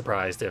terribly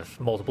surprised if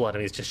multiple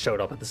enemies just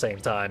showed up at the same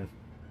time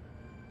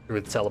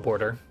through the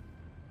teleporter.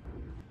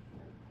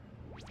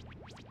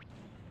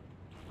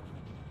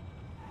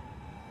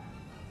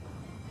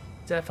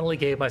 Definitely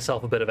gave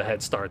myself a bit of a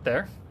head start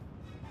there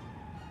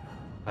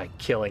by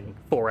killing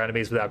 4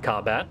 enemies without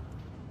combat.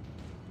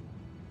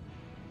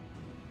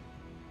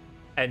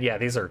 And yeah,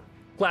 these are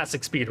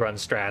classic speedrun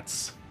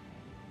strats.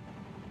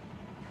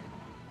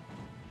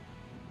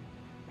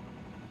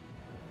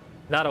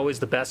 Not always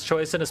the best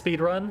choice in a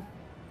speedrun,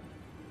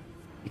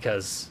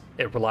 because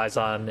it relies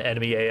on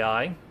enemy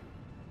AI.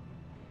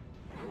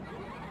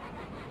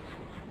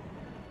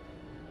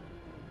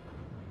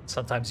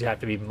 Sometimes you have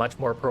to be much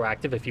more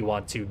proactive if you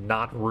want to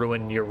not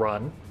ruin your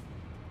run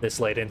this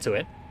late into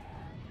it.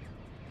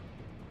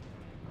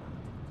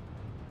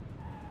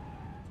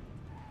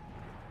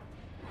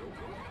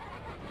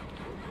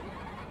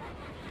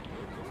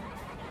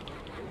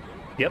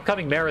 The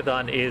upcoming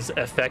marathon is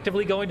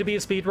effectively going to be a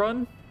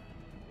speedrun.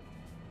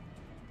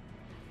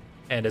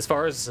 And as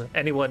far as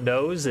anyone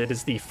knows, it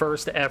is the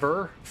first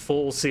ever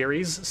full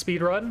series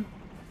speedrun.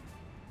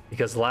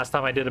 Because the last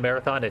time I did a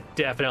marathon, it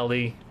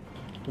definitely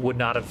would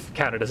not have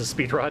counted as a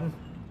speedrun.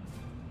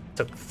 It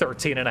took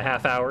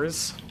 13.5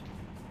 hours.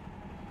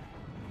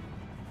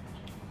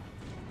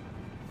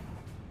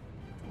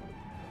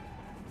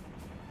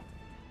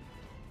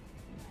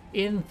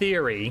 In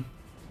theory,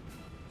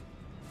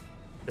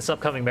 this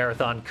upcoming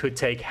marathon could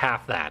take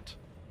half that.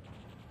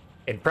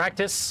 In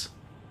practice,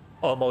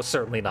 almost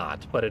certainly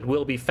not, but it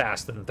will be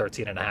faster than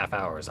 13.5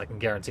 hours. I can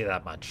guarantee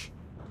that much.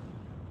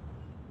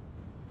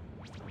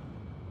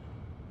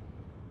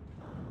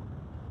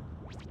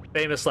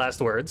 Famous last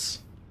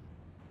words.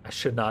 I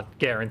should not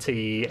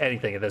guarantee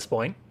anything at this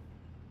point.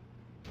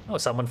 Oh,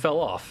 someone fell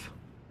off.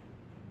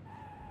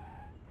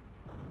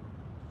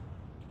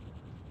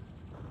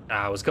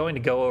 I was going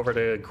to go over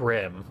to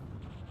Grim.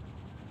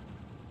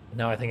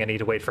 Now I think I need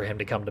to wait for him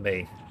to come to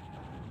me,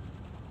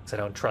 because I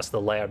don't trust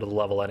the layout of the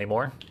level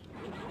anymore.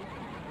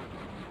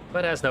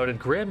 But as noted,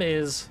 Grim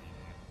is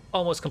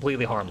almost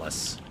completely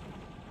harmless.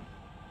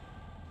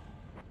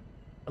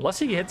 Unless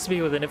he hits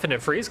me with an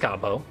infinite freeze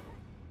combo.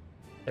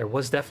 There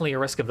was definitely a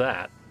risk of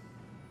that.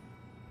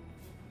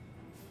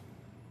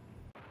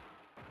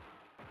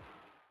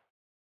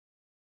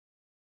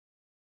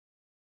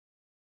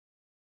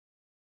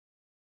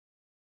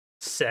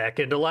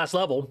 Second to last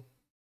level.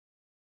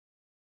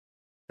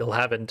 Still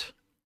haven't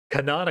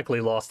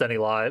canonically lost any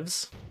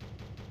lives.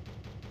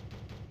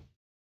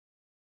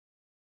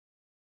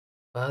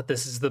 But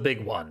this is the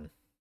big one.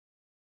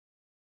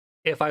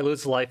 If I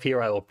lose life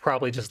here, I will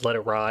probably just let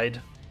it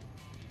ride.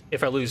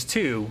 If I lose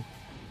 2,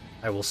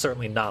 I will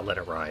certainly not let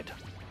it ride.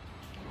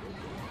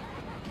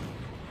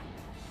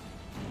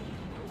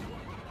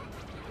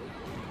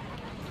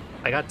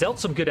 I got dealt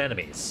some good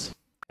enemies,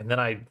 and then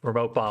I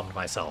remote bombed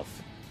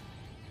myself.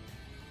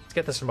 Let's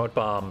get this remote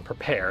bomb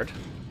prepared.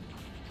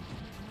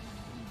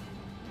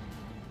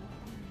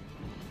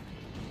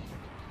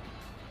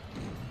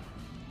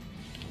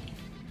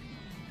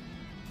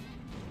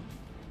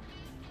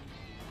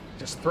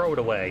 Just throw it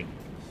away.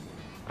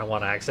 I don't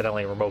want to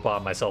accidentally remote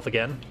bomb myself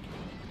again.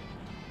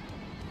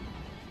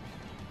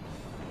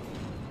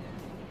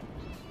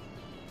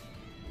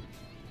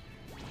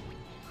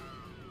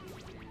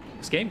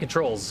 This game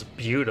controls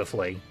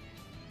beautifully.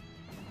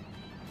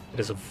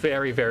 It is a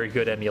very, very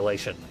good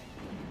emulation.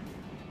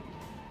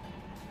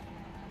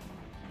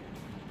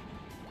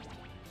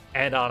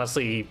 And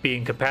honestly,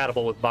 being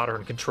compatible with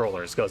modern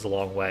controllers goes a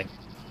long way.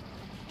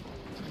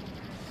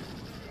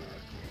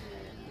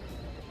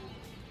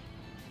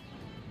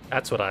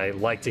 That's what I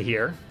like to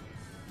hear.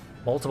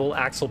 Multiple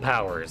axle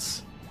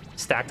powers,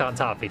 stacked on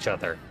top of each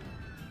other.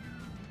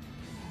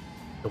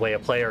 The way a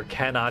player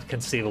cannot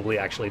conceivably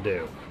actually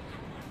do.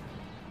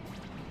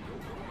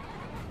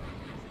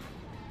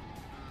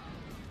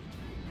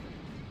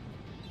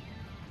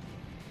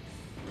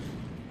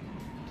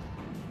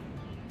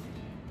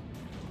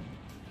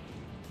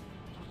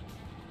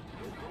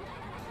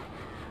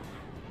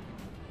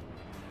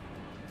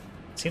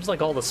 Seems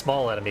like all the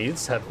small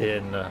enemies have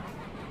been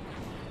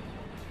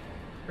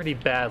pretty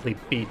badly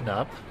beaten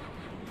up.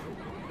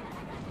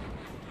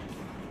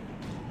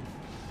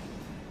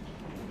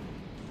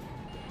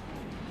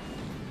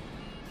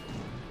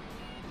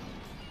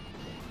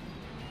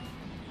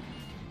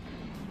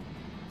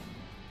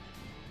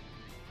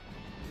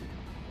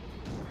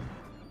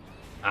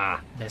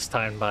 Ah,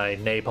 mistimed by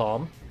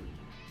napalm.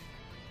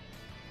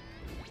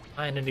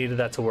 Kinda needed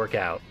that to work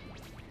out.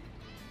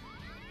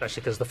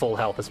 Especially because the full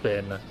health has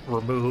been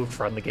removed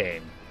from the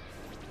game.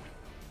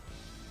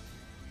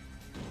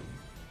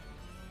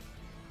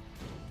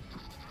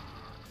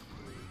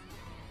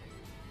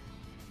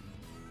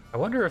 I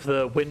wonder if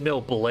the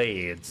windmill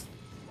blades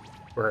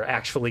were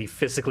actually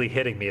physically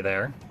hitting me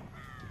there.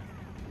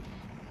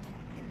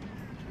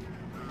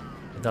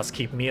 And thus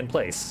keeping me in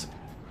place.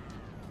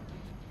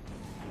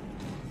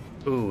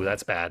 Ooh,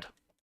 that's bad.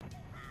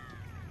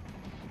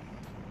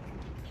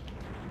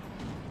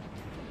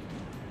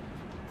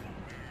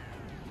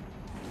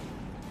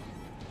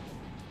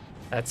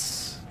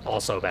 That's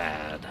also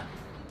bad.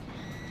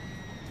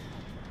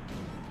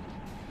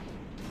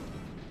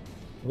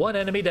 One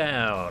enemy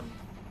down.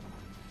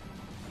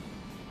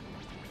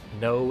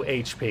 No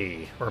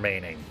HP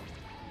remaining.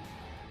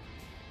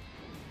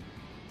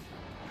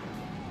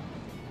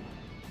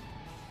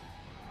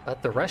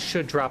 But the rest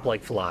should drop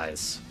like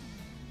flies.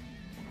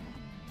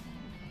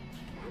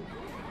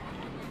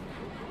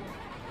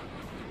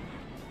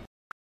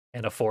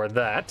 And afford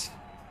that.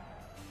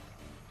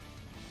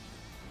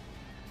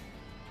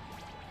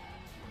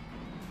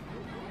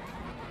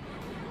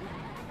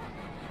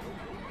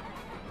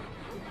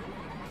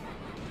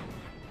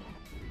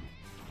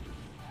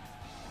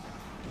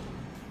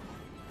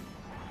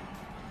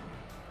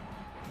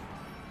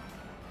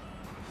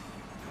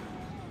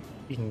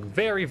 Being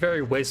very,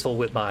 very wasteful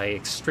with my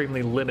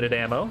extremely limited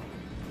ammo.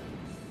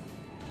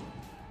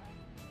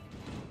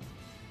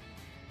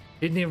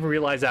 Didn't even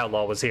realize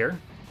Outlaw was here.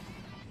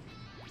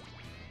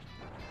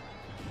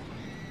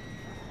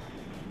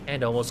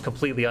 And almost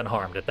completely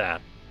unharmed at that.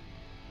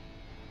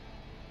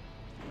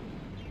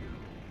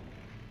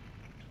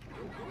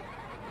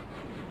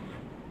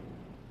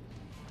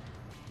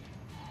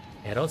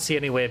 I don't see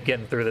any way of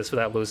getting through this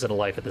without losing a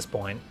life at this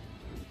point.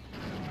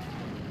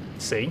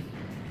 See?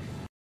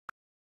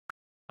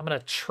 I'm gonna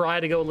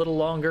try to go a little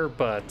longer,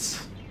 but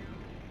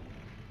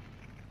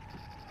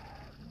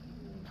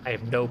I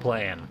have no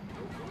plan.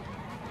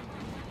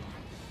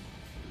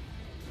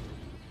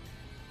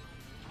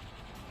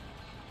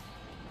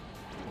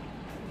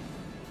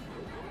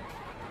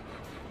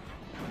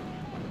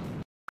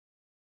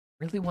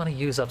 Really want to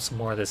use up some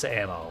more of this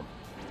ammo.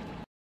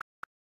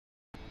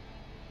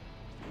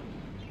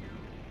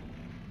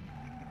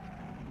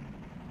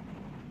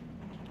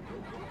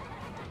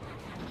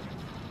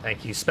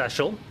 Thank you,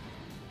 Special.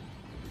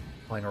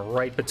 Going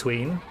right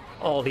between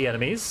all the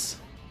enemies.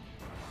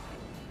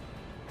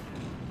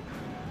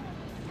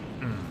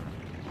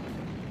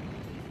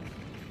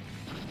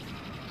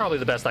 Probably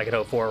the best I could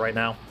hope for right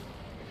now.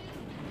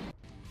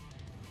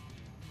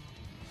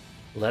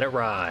 Let it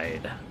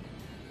ride.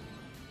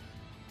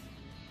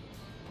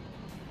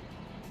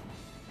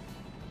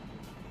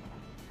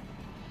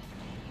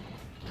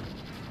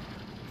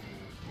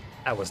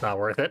 That was not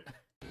worth it.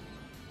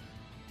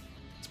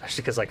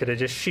 Especially because I could have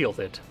just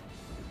shielded.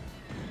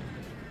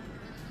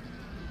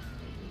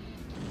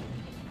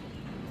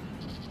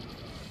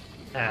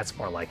 That's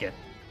more like it.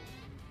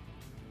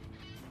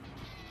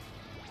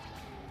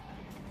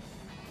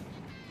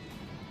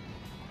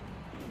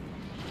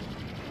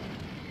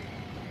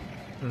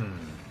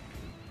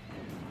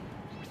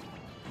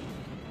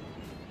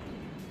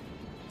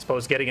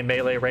 Suppose getting in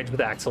melee range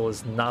with Axel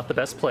is not the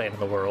best plan in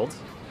the world.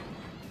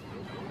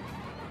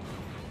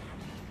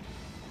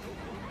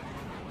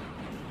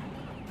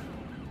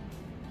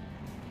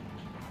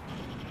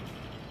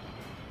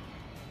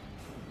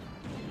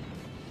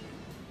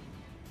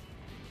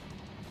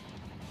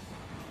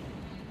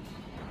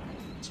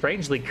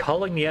 Strangely,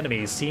 culling the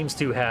enemies seems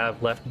to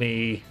have left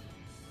me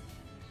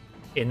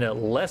in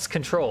less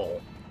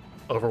control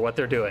over what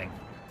they're doing.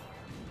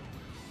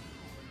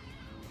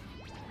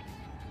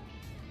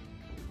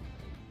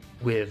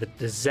 With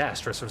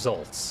disastrous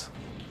results.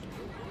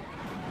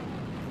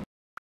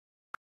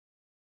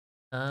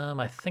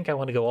 I think I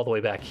want to go all the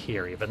way back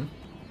here, even.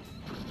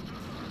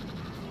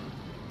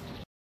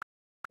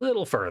 A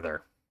little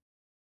further.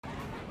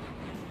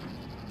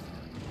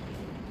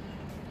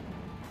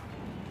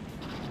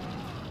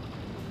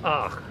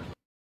 Ugh.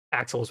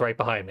 Axel was right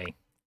behind me.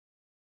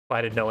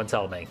 Why did no one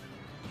tell me?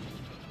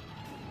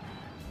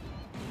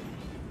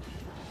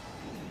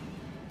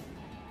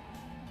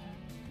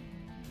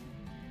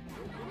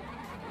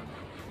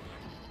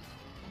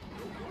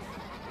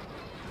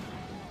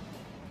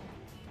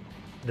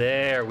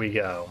 There we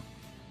go.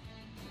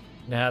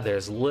 Now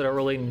there's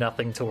literally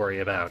nothing to worry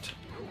about.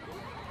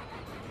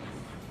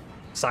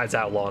 Besides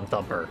Outlaw and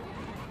Thumper.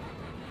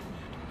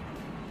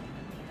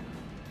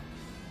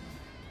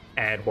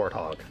 And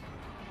Warthog.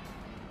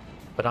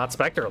 But not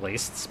Spectre, at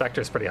least.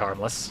 Spectre's pretty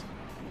harmless.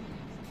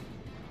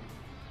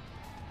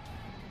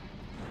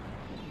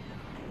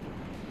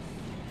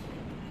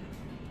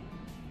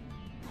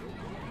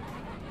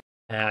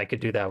 I could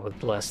do that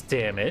with less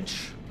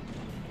damage.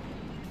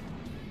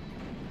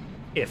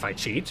 If I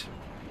cheat.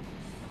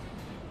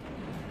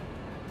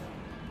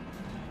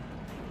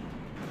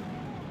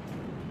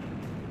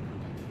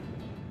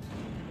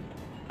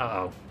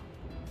 Uh-oh.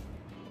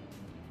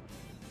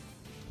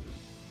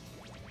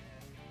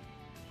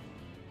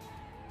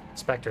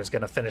 Spectre's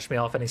gonna finish me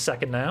off any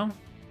second now.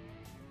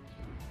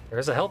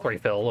 There's a health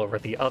refill over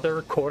at the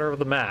other corner of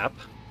the map.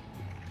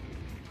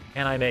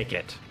 Can I make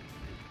it?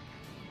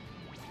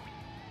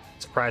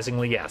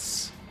 Surprisingly,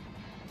 yes.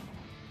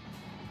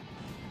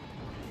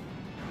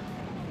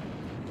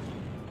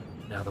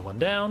 Another one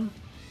down.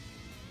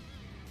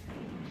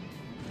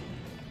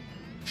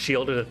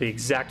 Shielded at the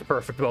exact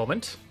perfect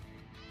moment.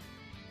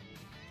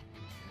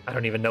 I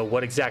don't even know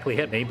what exactly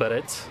hit me, but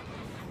it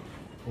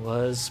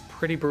was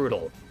pretty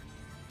brutal.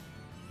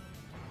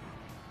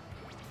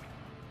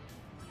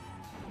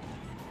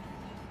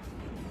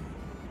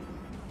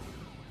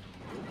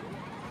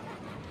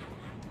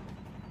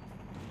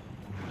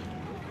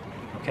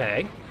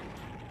 Okay.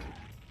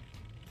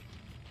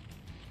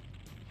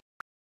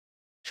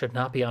 Should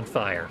not be on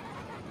fire.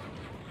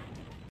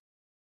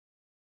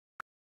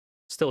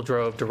 Still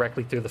drove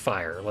directly through the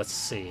fire. Let's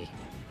see.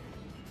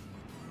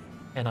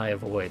 Can I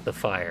avoid the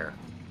fire?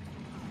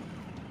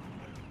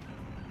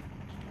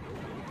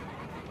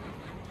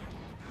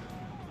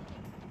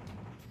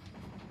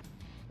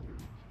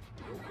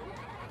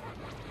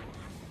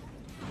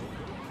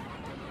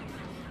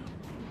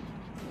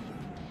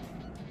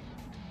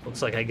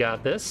 Looks like I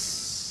got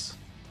this.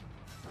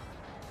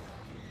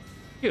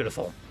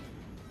 Beautiful.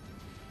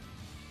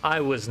 I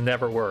was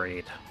never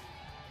worried.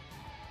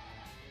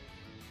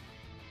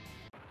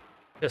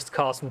 Just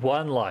cost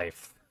one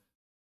life.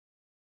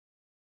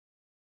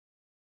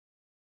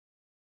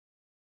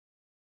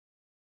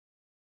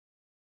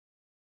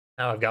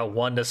 Now I've got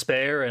one to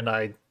spare, and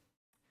I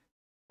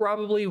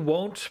probably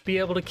won't be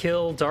able to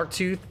kill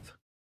Darktooth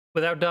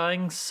without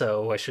dying,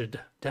 so I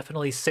should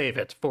definitely save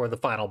it for the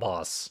final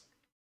boss.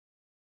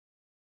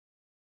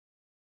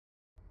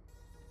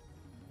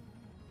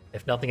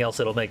 If nothing else,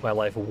 it'll make my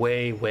life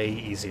way, way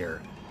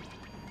easier.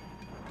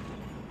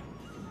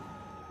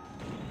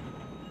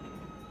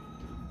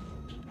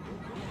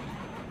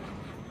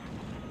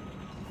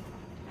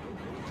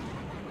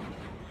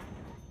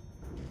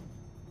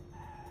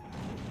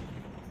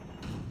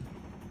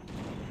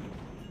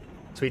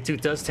 Sweet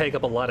Tooth does take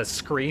up a lot of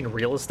screen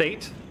real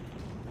estate,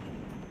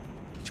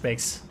 which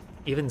makes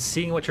even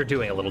seeing what you're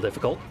doing a little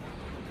difficult.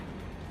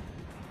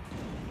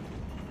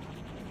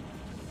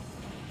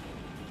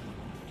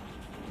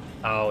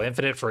 Oh,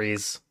 infinite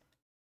freeze.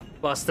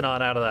 Busting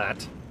on out of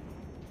that.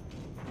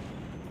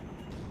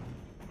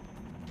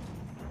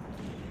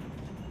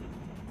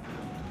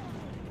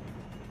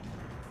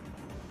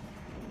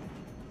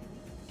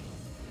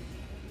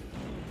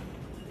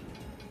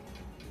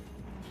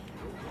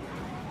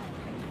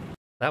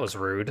 That was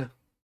rude.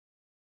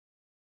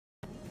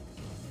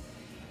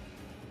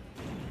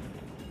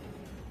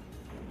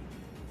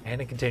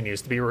 And it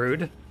continues to be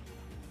rude.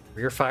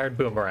 Rear-fired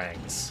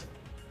boomerangs.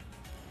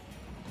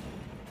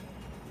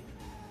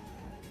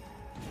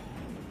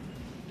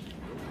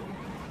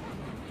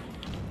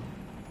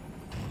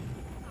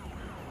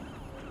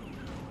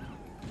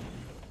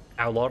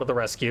 Outlaw to the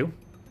rescue.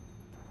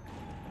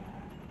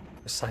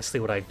 Precisely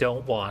what I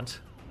don't want.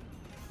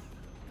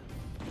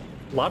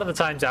 A lot of the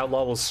times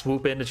Outlaw will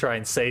swoop in to try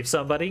and save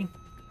somebody,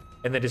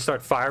 and then just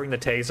start firing the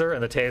taser,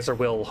 and the taser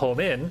will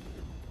home in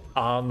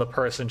on the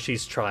person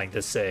she's trying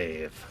to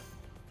save.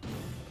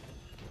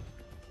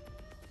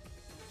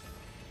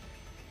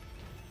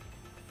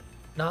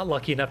 Not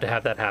lucky enough to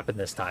have that happen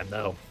this time,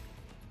 though.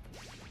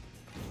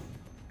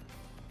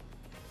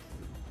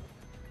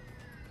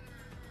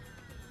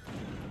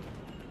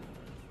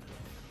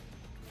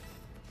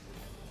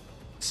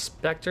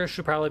 Spectre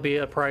should probably be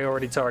a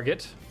priority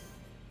target,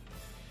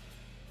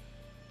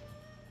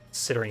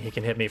 considering he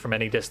can hit me from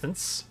any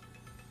distance.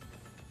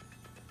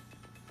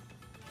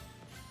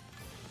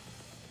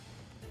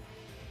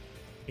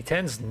 He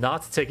tends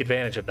not to take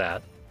advantage of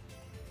that.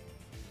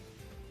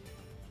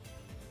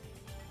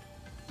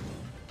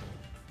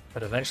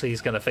 But eventually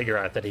he's going to figure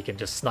out that he can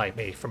just snipe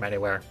me from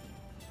anywhere.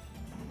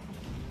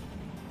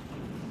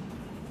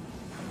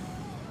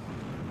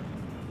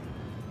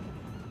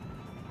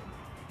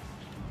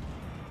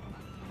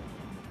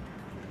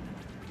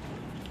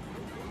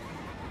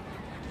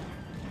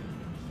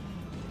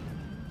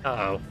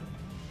 Uh-oh.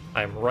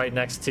 I'm right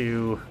next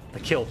to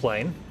the kill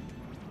plane.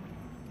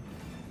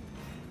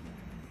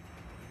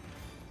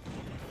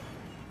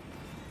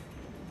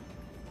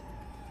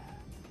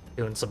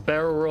 Doing some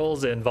barrel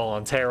rolls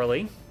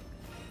involuntarily.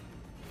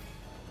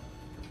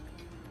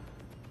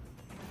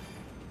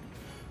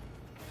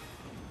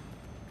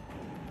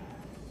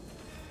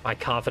 My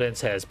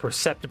confidence has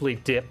perceptibly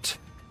dipped.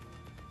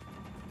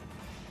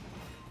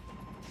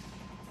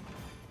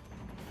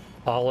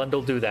 Holland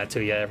will do that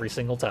to you every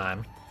single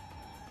time.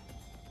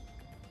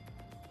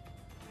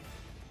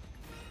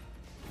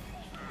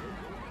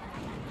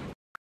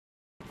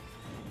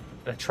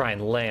 Gonna try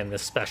and land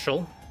this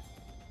special.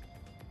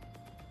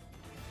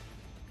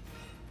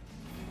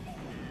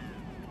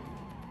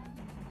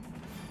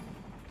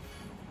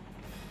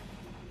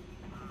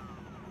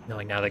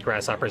 Knowing now that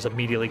Grasshopper is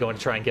immediately going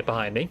to try and get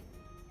behind me.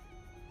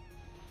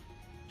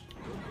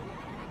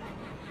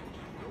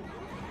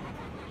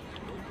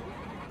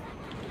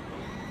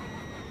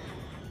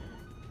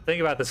 The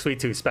thing about the Sweet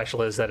Tooth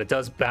special is that it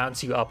does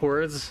bounce you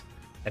upwards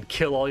and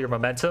kill all your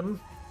momentum,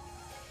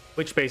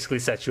 which basically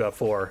sets you up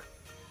for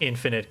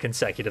infinite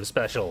consecutive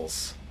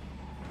specials.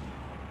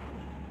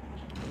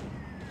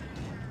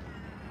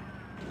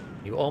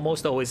 You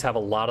almost always have a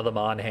lot of them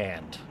on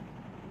hand.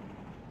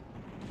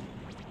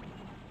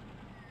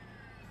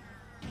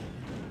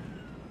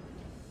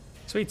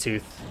 Sweet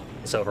Tooth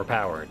is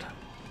overpowered.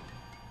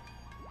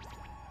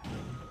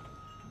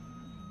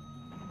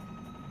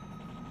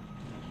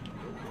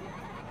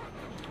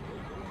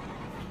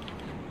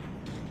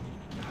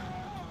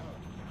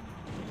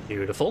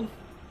 Beautiful.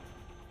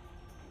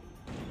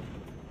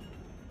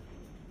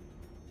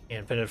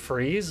 Infinite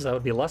freeze, that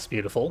would be less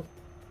beautiful.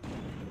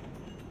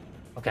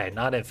 Okay,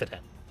 not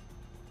infinite.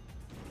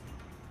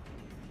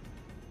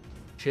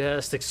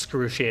 Just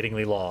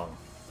excruciatingly long.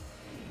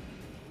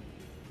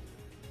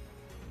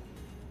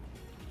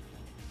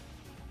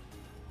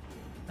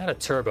 Not a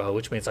turbo,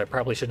 which means I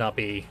probably should not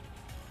be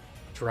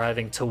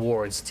driving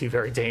towards two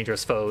very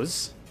dangerous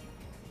foes.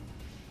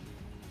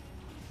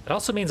 It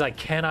also means I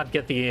cannot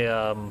get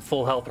the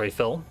full health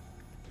refill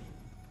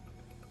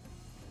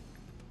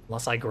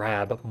unless I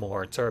grab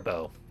more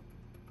turbo.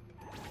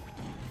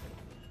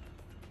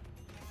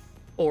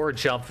 Or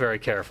jump very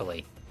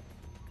carefully.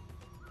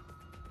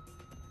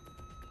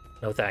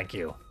 No thank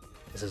you.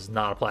 This is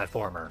not a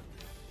platformer.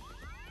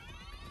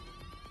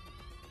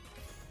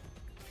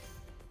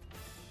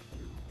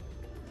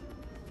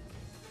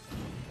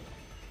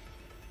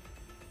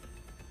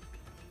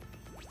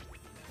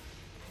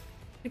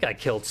 I think I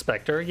killed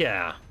Spectre,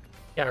 yeah.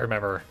 Yeah, I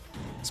remember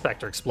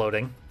Spectre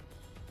exploding.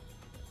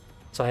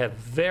 So I have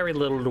very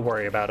little to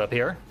worry about up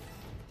here.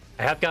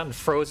 I have gotten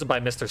frozen by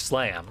Mr.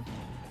 Slam.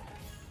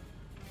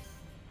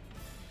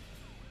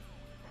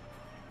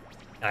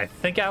 And I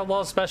think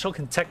Outlaw Special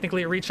can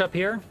technically reach up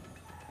here.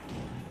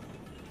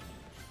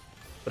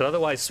 But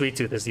otherwise, Sweet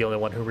Tooth is the only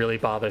one who really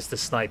bothers to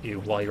snipe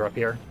you while you're up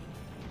here.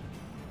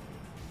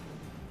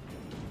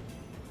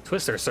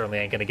 Twister certainly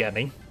ain't gonna get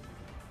me.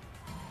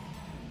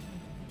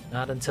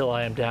 Not until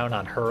I am down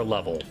on her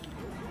level.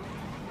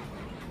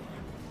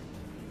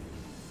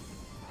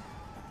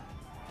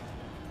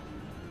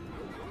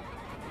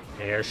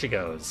 There she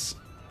goes.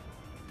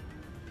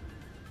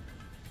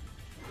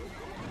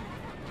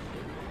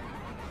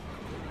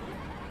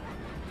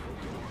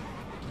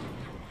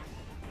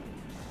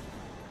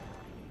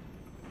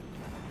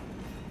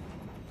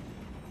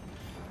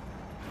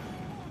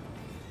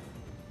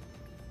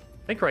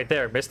 I think right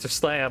there, Mr.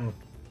 Slam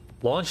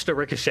launched a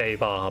ricochet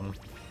bomb.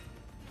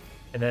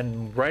 And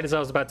then, right as I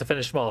was about to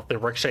finish him off, the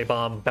ricochet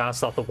bomb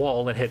bounced off the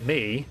wall and hit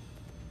me.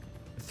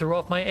 It threw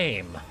off my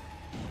aim.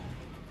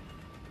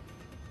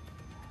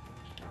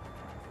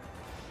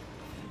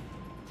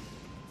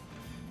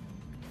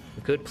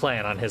 Good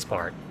plan on his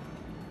part.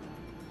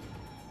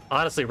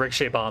 Honestly,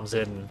 ricochet bombs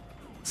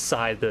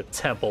inside the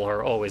temple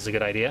are always a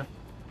good idea.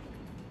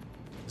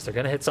 Because they're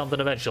going to hit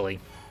something eventually.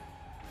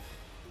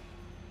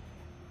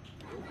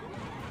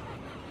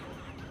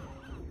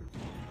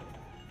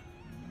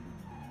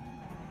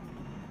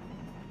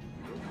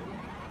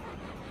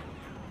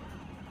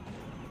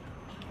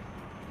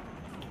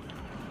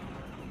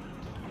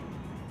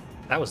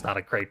 That was not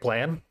a great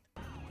plan.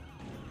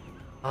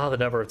 Ah, the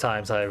number of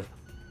times I've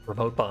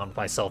remote bombed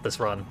myself this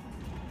run.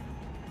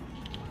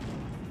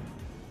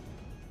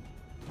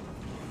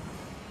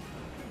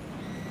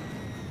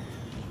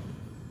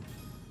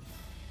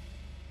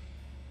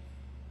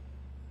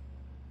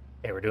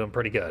 Okay, we're doing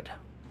pretty good.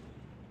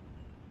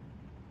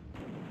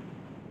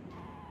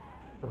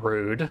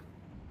 Rude.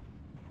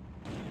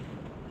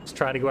 Just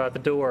trying to go out the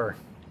door.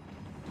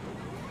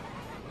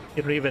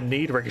 You don't even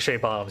need ricochet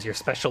bombs. Your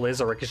special is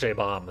a ricochet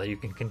bomb that you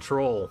can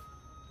control.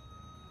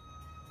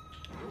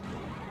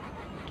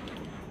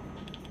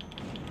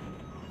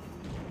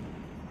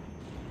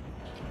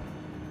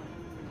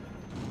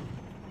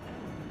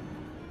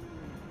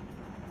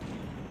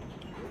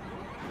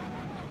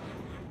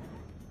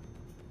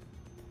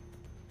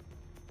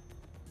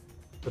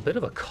 A bit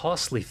of a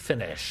costly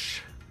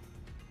finish.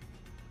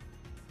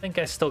 I think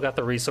I still got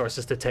the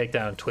resources to take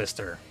down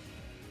Twister.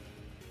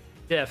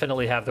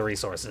 Definitely have the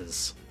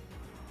resources.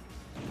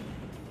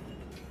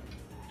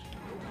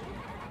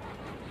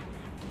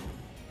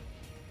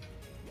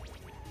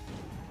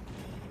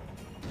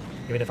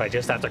 Even if I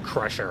just have to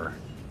crush her.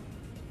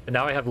 And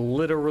now I have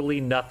literally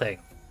nothing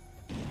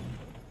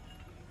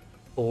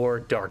for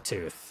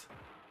Darktooth.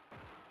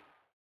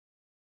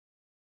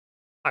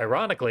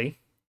 Ironically,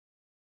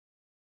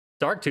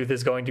 Darktooth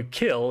is going to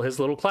kill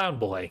his little clown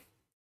boy.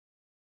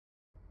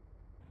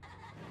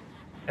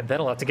 And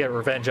then he'll have to get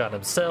revenge on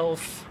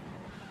himself.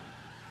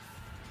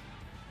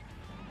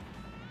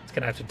 He's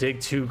gonna have to dig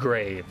 2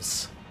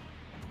 graves.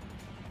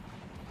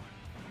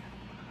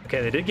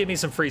 Okay, they did give me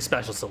some free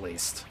specials at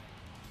least.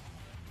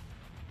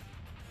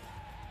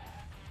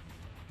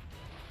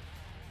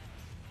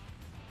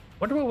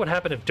 Wonder what would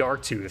happen if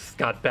Darktooth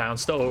got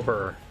bounced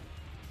over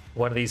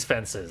one of these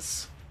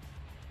fences.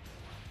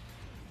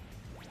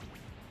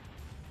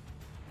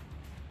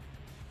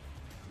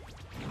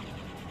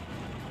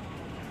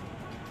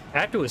 I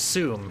have to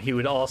assume he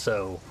would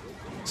also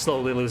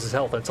slowly lose his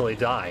health until he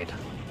died.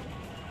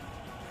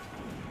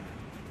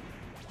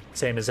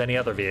 Same as any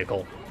other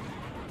vehicle.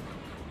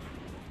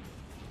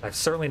 I've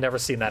certainly never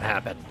seen that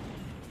happen.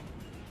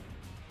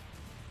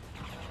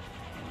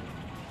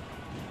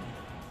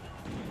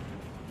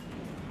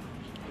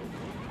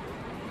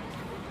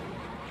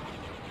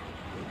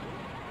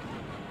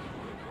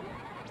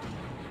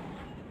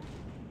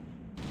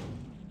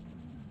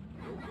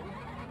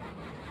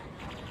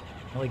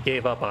 Well, he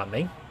gave up on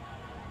me.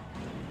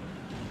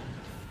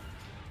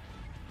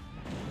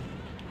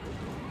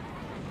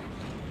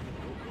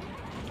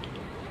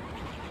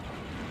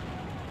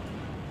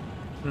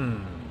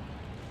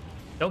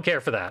 Don't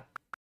care for that.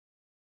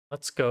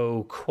 Let's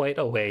go quite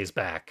a ways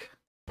back.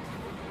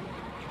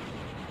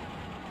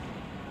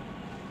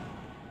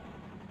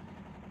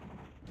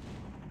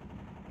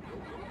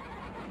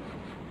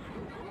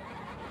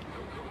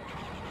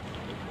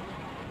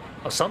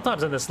 Oh,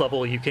 sometimes in this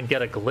level you can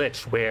get a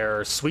glitch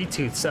where Sweet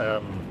Tooth's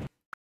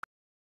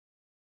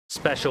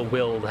special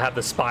will have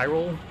the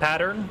spiral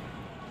pattern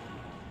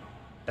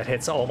that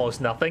hits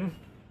almost nothing.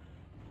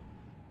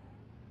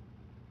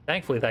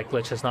 Thankfully, that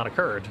glitch has not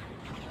occurred.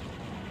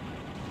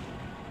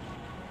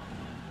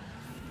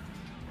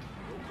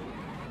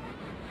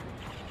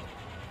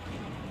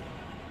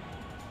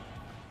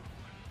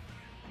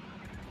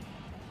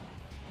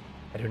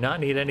 I do not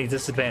need any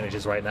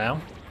disadvantages right now,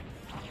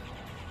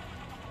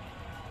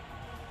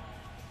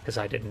 because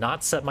I did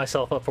not set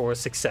myself up for a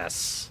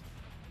success.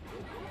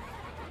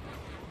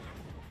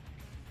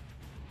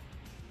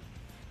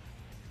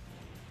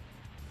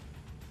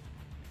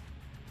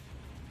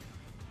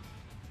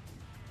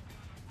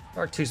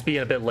 R2's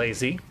being a bit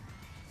lazy.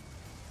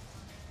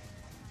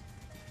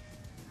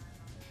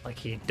 Like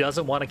he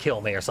doesn't want to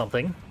kill me or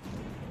something.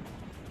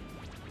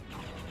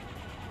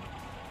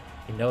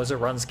 He knows it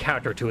runs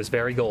counter to his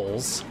very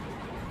goals.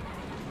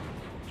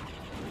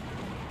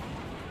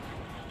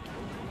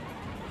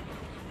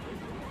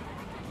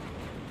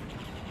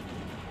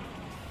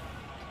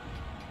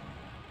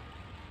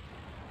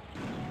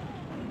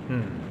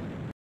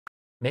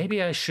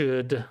 Maybe I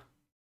should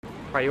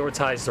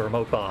prioritize the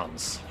remote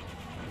bombs.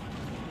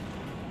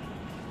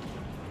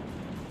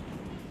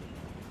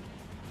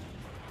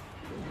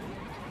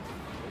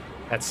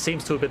 That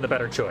seems to have been the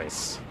better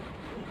choice,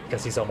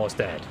 because he's almost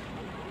dead.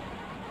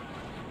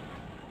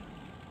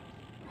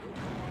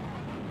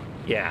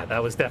 Yeah,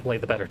 that was definitely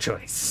the better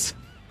choice.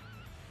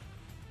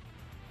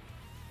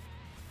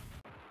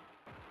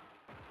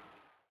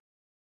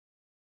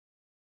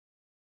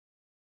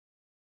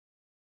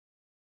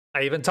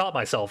 I even taught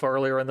myself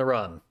earlier in the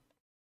run.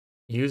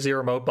 Use your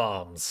remote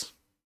bombs.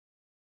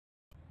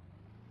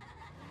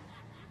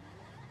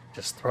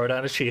 Just throw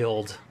down a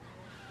shield.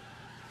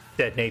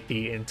 Detonate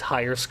the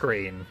entire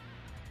screen.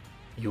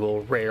 You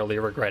will rarely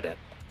regret it.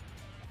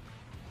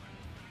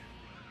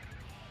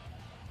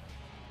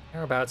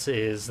 Whereabouts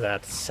is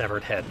that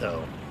severed head,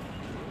 though?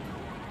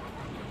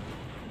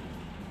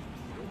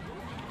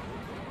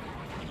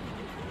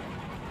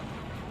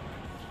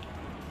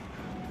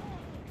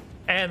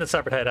 And the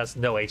severed head has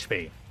no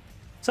HP.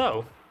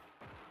 So,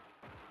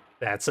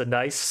 that's a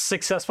nice,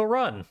 successful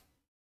run.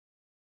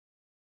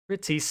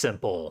 Pretty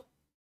simple.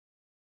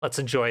 Let's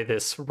enjoy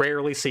this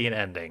rarely seen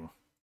ending.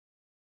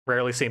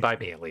 Rarely seen by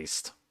me, at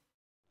least.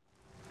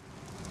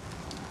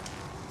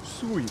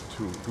 Sweet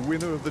Tooth, the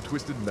winner of the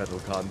Twisted Metal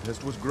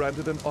contest, was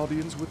granted an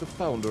audience with the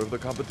founder of the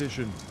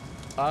competition.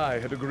 I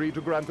had agreed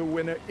to grant the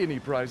winner any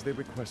prize they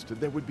requested.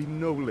 There would be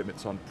no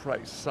limits on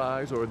price,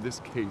 size, or in this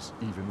case,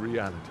 even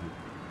reality.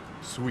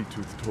 Sweet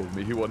Tooth told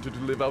me he wanted to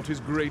live out his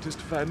greatest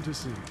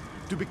fantasy,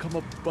 to become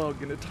a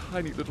bug in a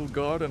tiny little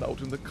garden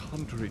out in the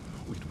country.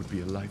 It would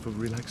be a life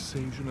of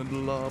relaxation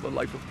and love, a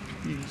life of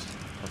peace,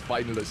 a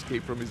final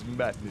escape from his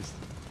madness.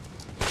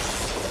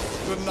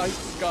 The night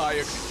sky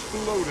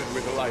exploded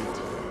with light.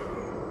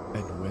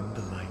 And when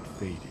the light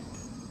faded,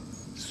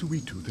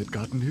 Sweet Tooth had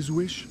gotten his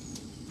wish.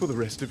 For the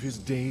rest of his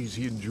days,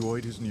 he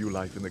enjoyed his new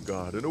life in the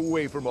garden,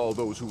 away from all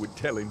those who would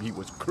tell him he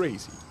was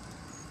crazy.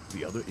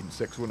 The other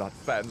insects were not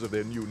fans of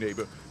their new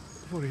neighbor,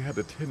 for he had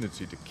a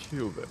tendency to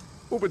kill them.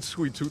 Oh, but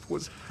Sweet Tooth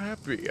was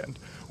happy, and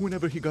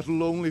whenever he got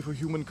lonely for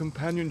human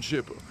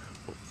companionship,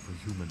 or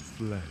for human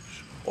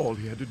flesh, all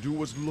he had to do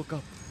was look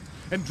up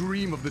and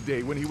dream of the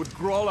day when he would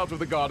crawl out of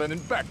the garden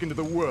and back into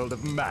the world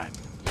of man.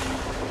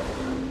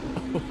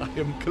 Oh, I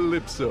am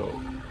Calypso,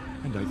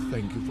 and I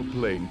thank you for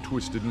playing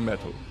Twisted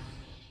Metal.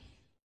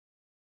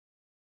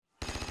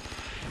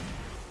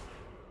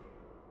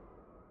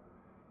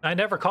 I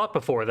never caught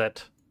before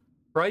that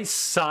price,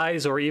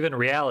 size, or even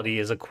reality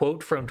is a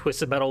quote from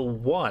Twisted Metal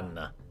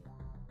 1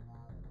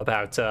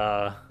 about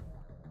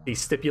the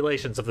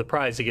stipulations of the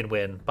prize you can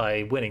win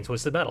by winning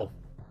Twisted Metal.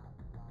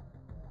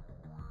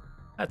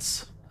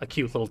 That's a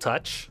cute little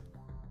touch.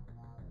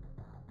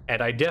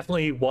 And I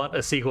definitely want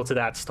a sequel to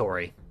that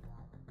story,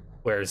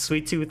 where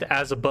Sweet Tooth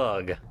as a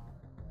bug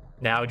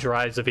now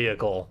drives a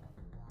vehicle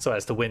so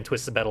as to win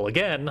Twisted Metal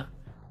again,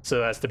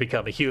 so as to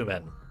become a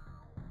human.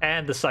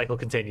 And the cycle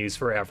continues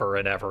forever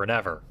and ever and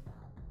ever.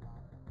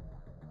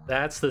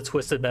 That's the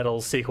Twisted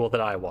Metal sequel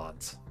that I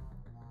want,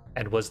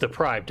 and was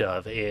deprived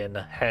of in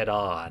Head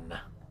On.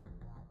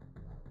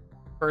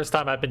 First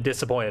time I've been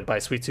disappointed by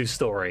Sweet Tooth's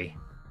story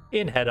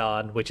in Head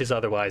On, which is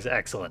otherwise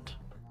excellent.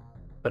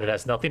 But it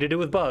has nothing to do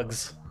with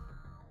bugs,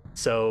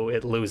 so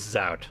it loses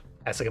out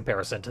as a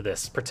comparison to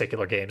this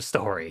particular game's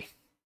story.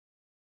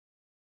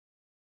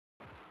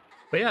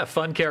 But yeah,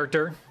 fun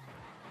character,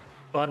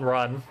 fun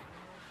run.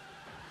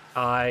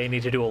 I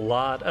need to do a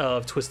lot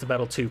of Twisted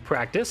Metal 2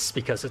 practice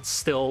because it's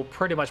still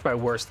pretty much my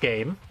worst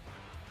game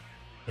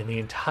in the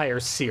entire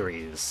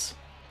series.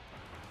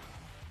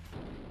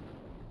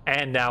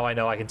 And now I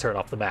know I can turn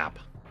off the map.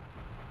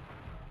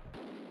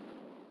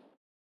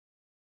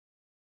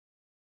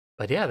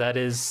 But yeah, that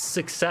is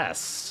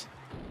success.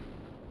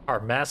 Our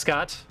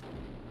mascot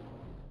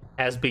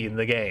has beaten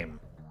the game.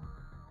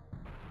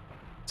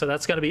 So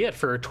that's going to be it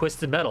for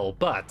Twisted Metal,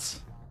 but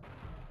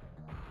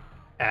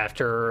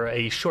after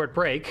a short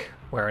break,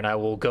 wherein I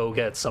will go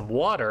get some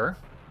water,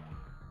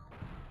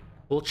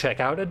 we'll check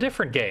out a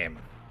different game.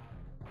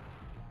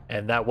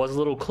 And that was a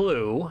little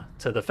clue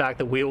to the fact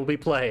that we will be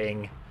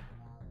playing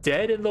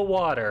Dead in the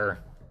Water,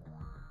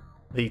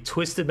 the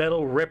Twisted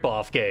Metal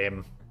ripoff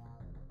game,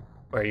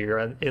 where you're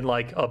in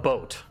like a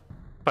boat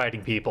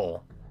fighting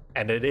people,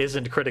 and it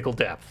isn't critical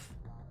depth.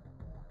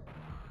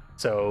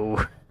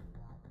 So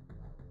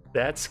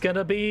that's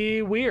gonna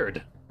be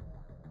weird.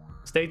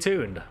 Stay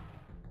tuned.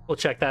 We'll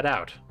check that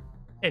out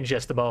in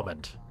just a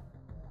moment.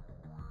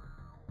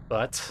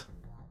 But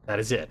that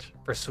is it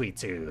for Sweet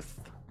Tooth.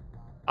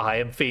 I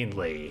am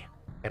Fiendly,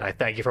 and I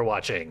thank you for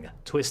watching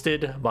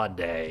Twisted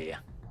Monday.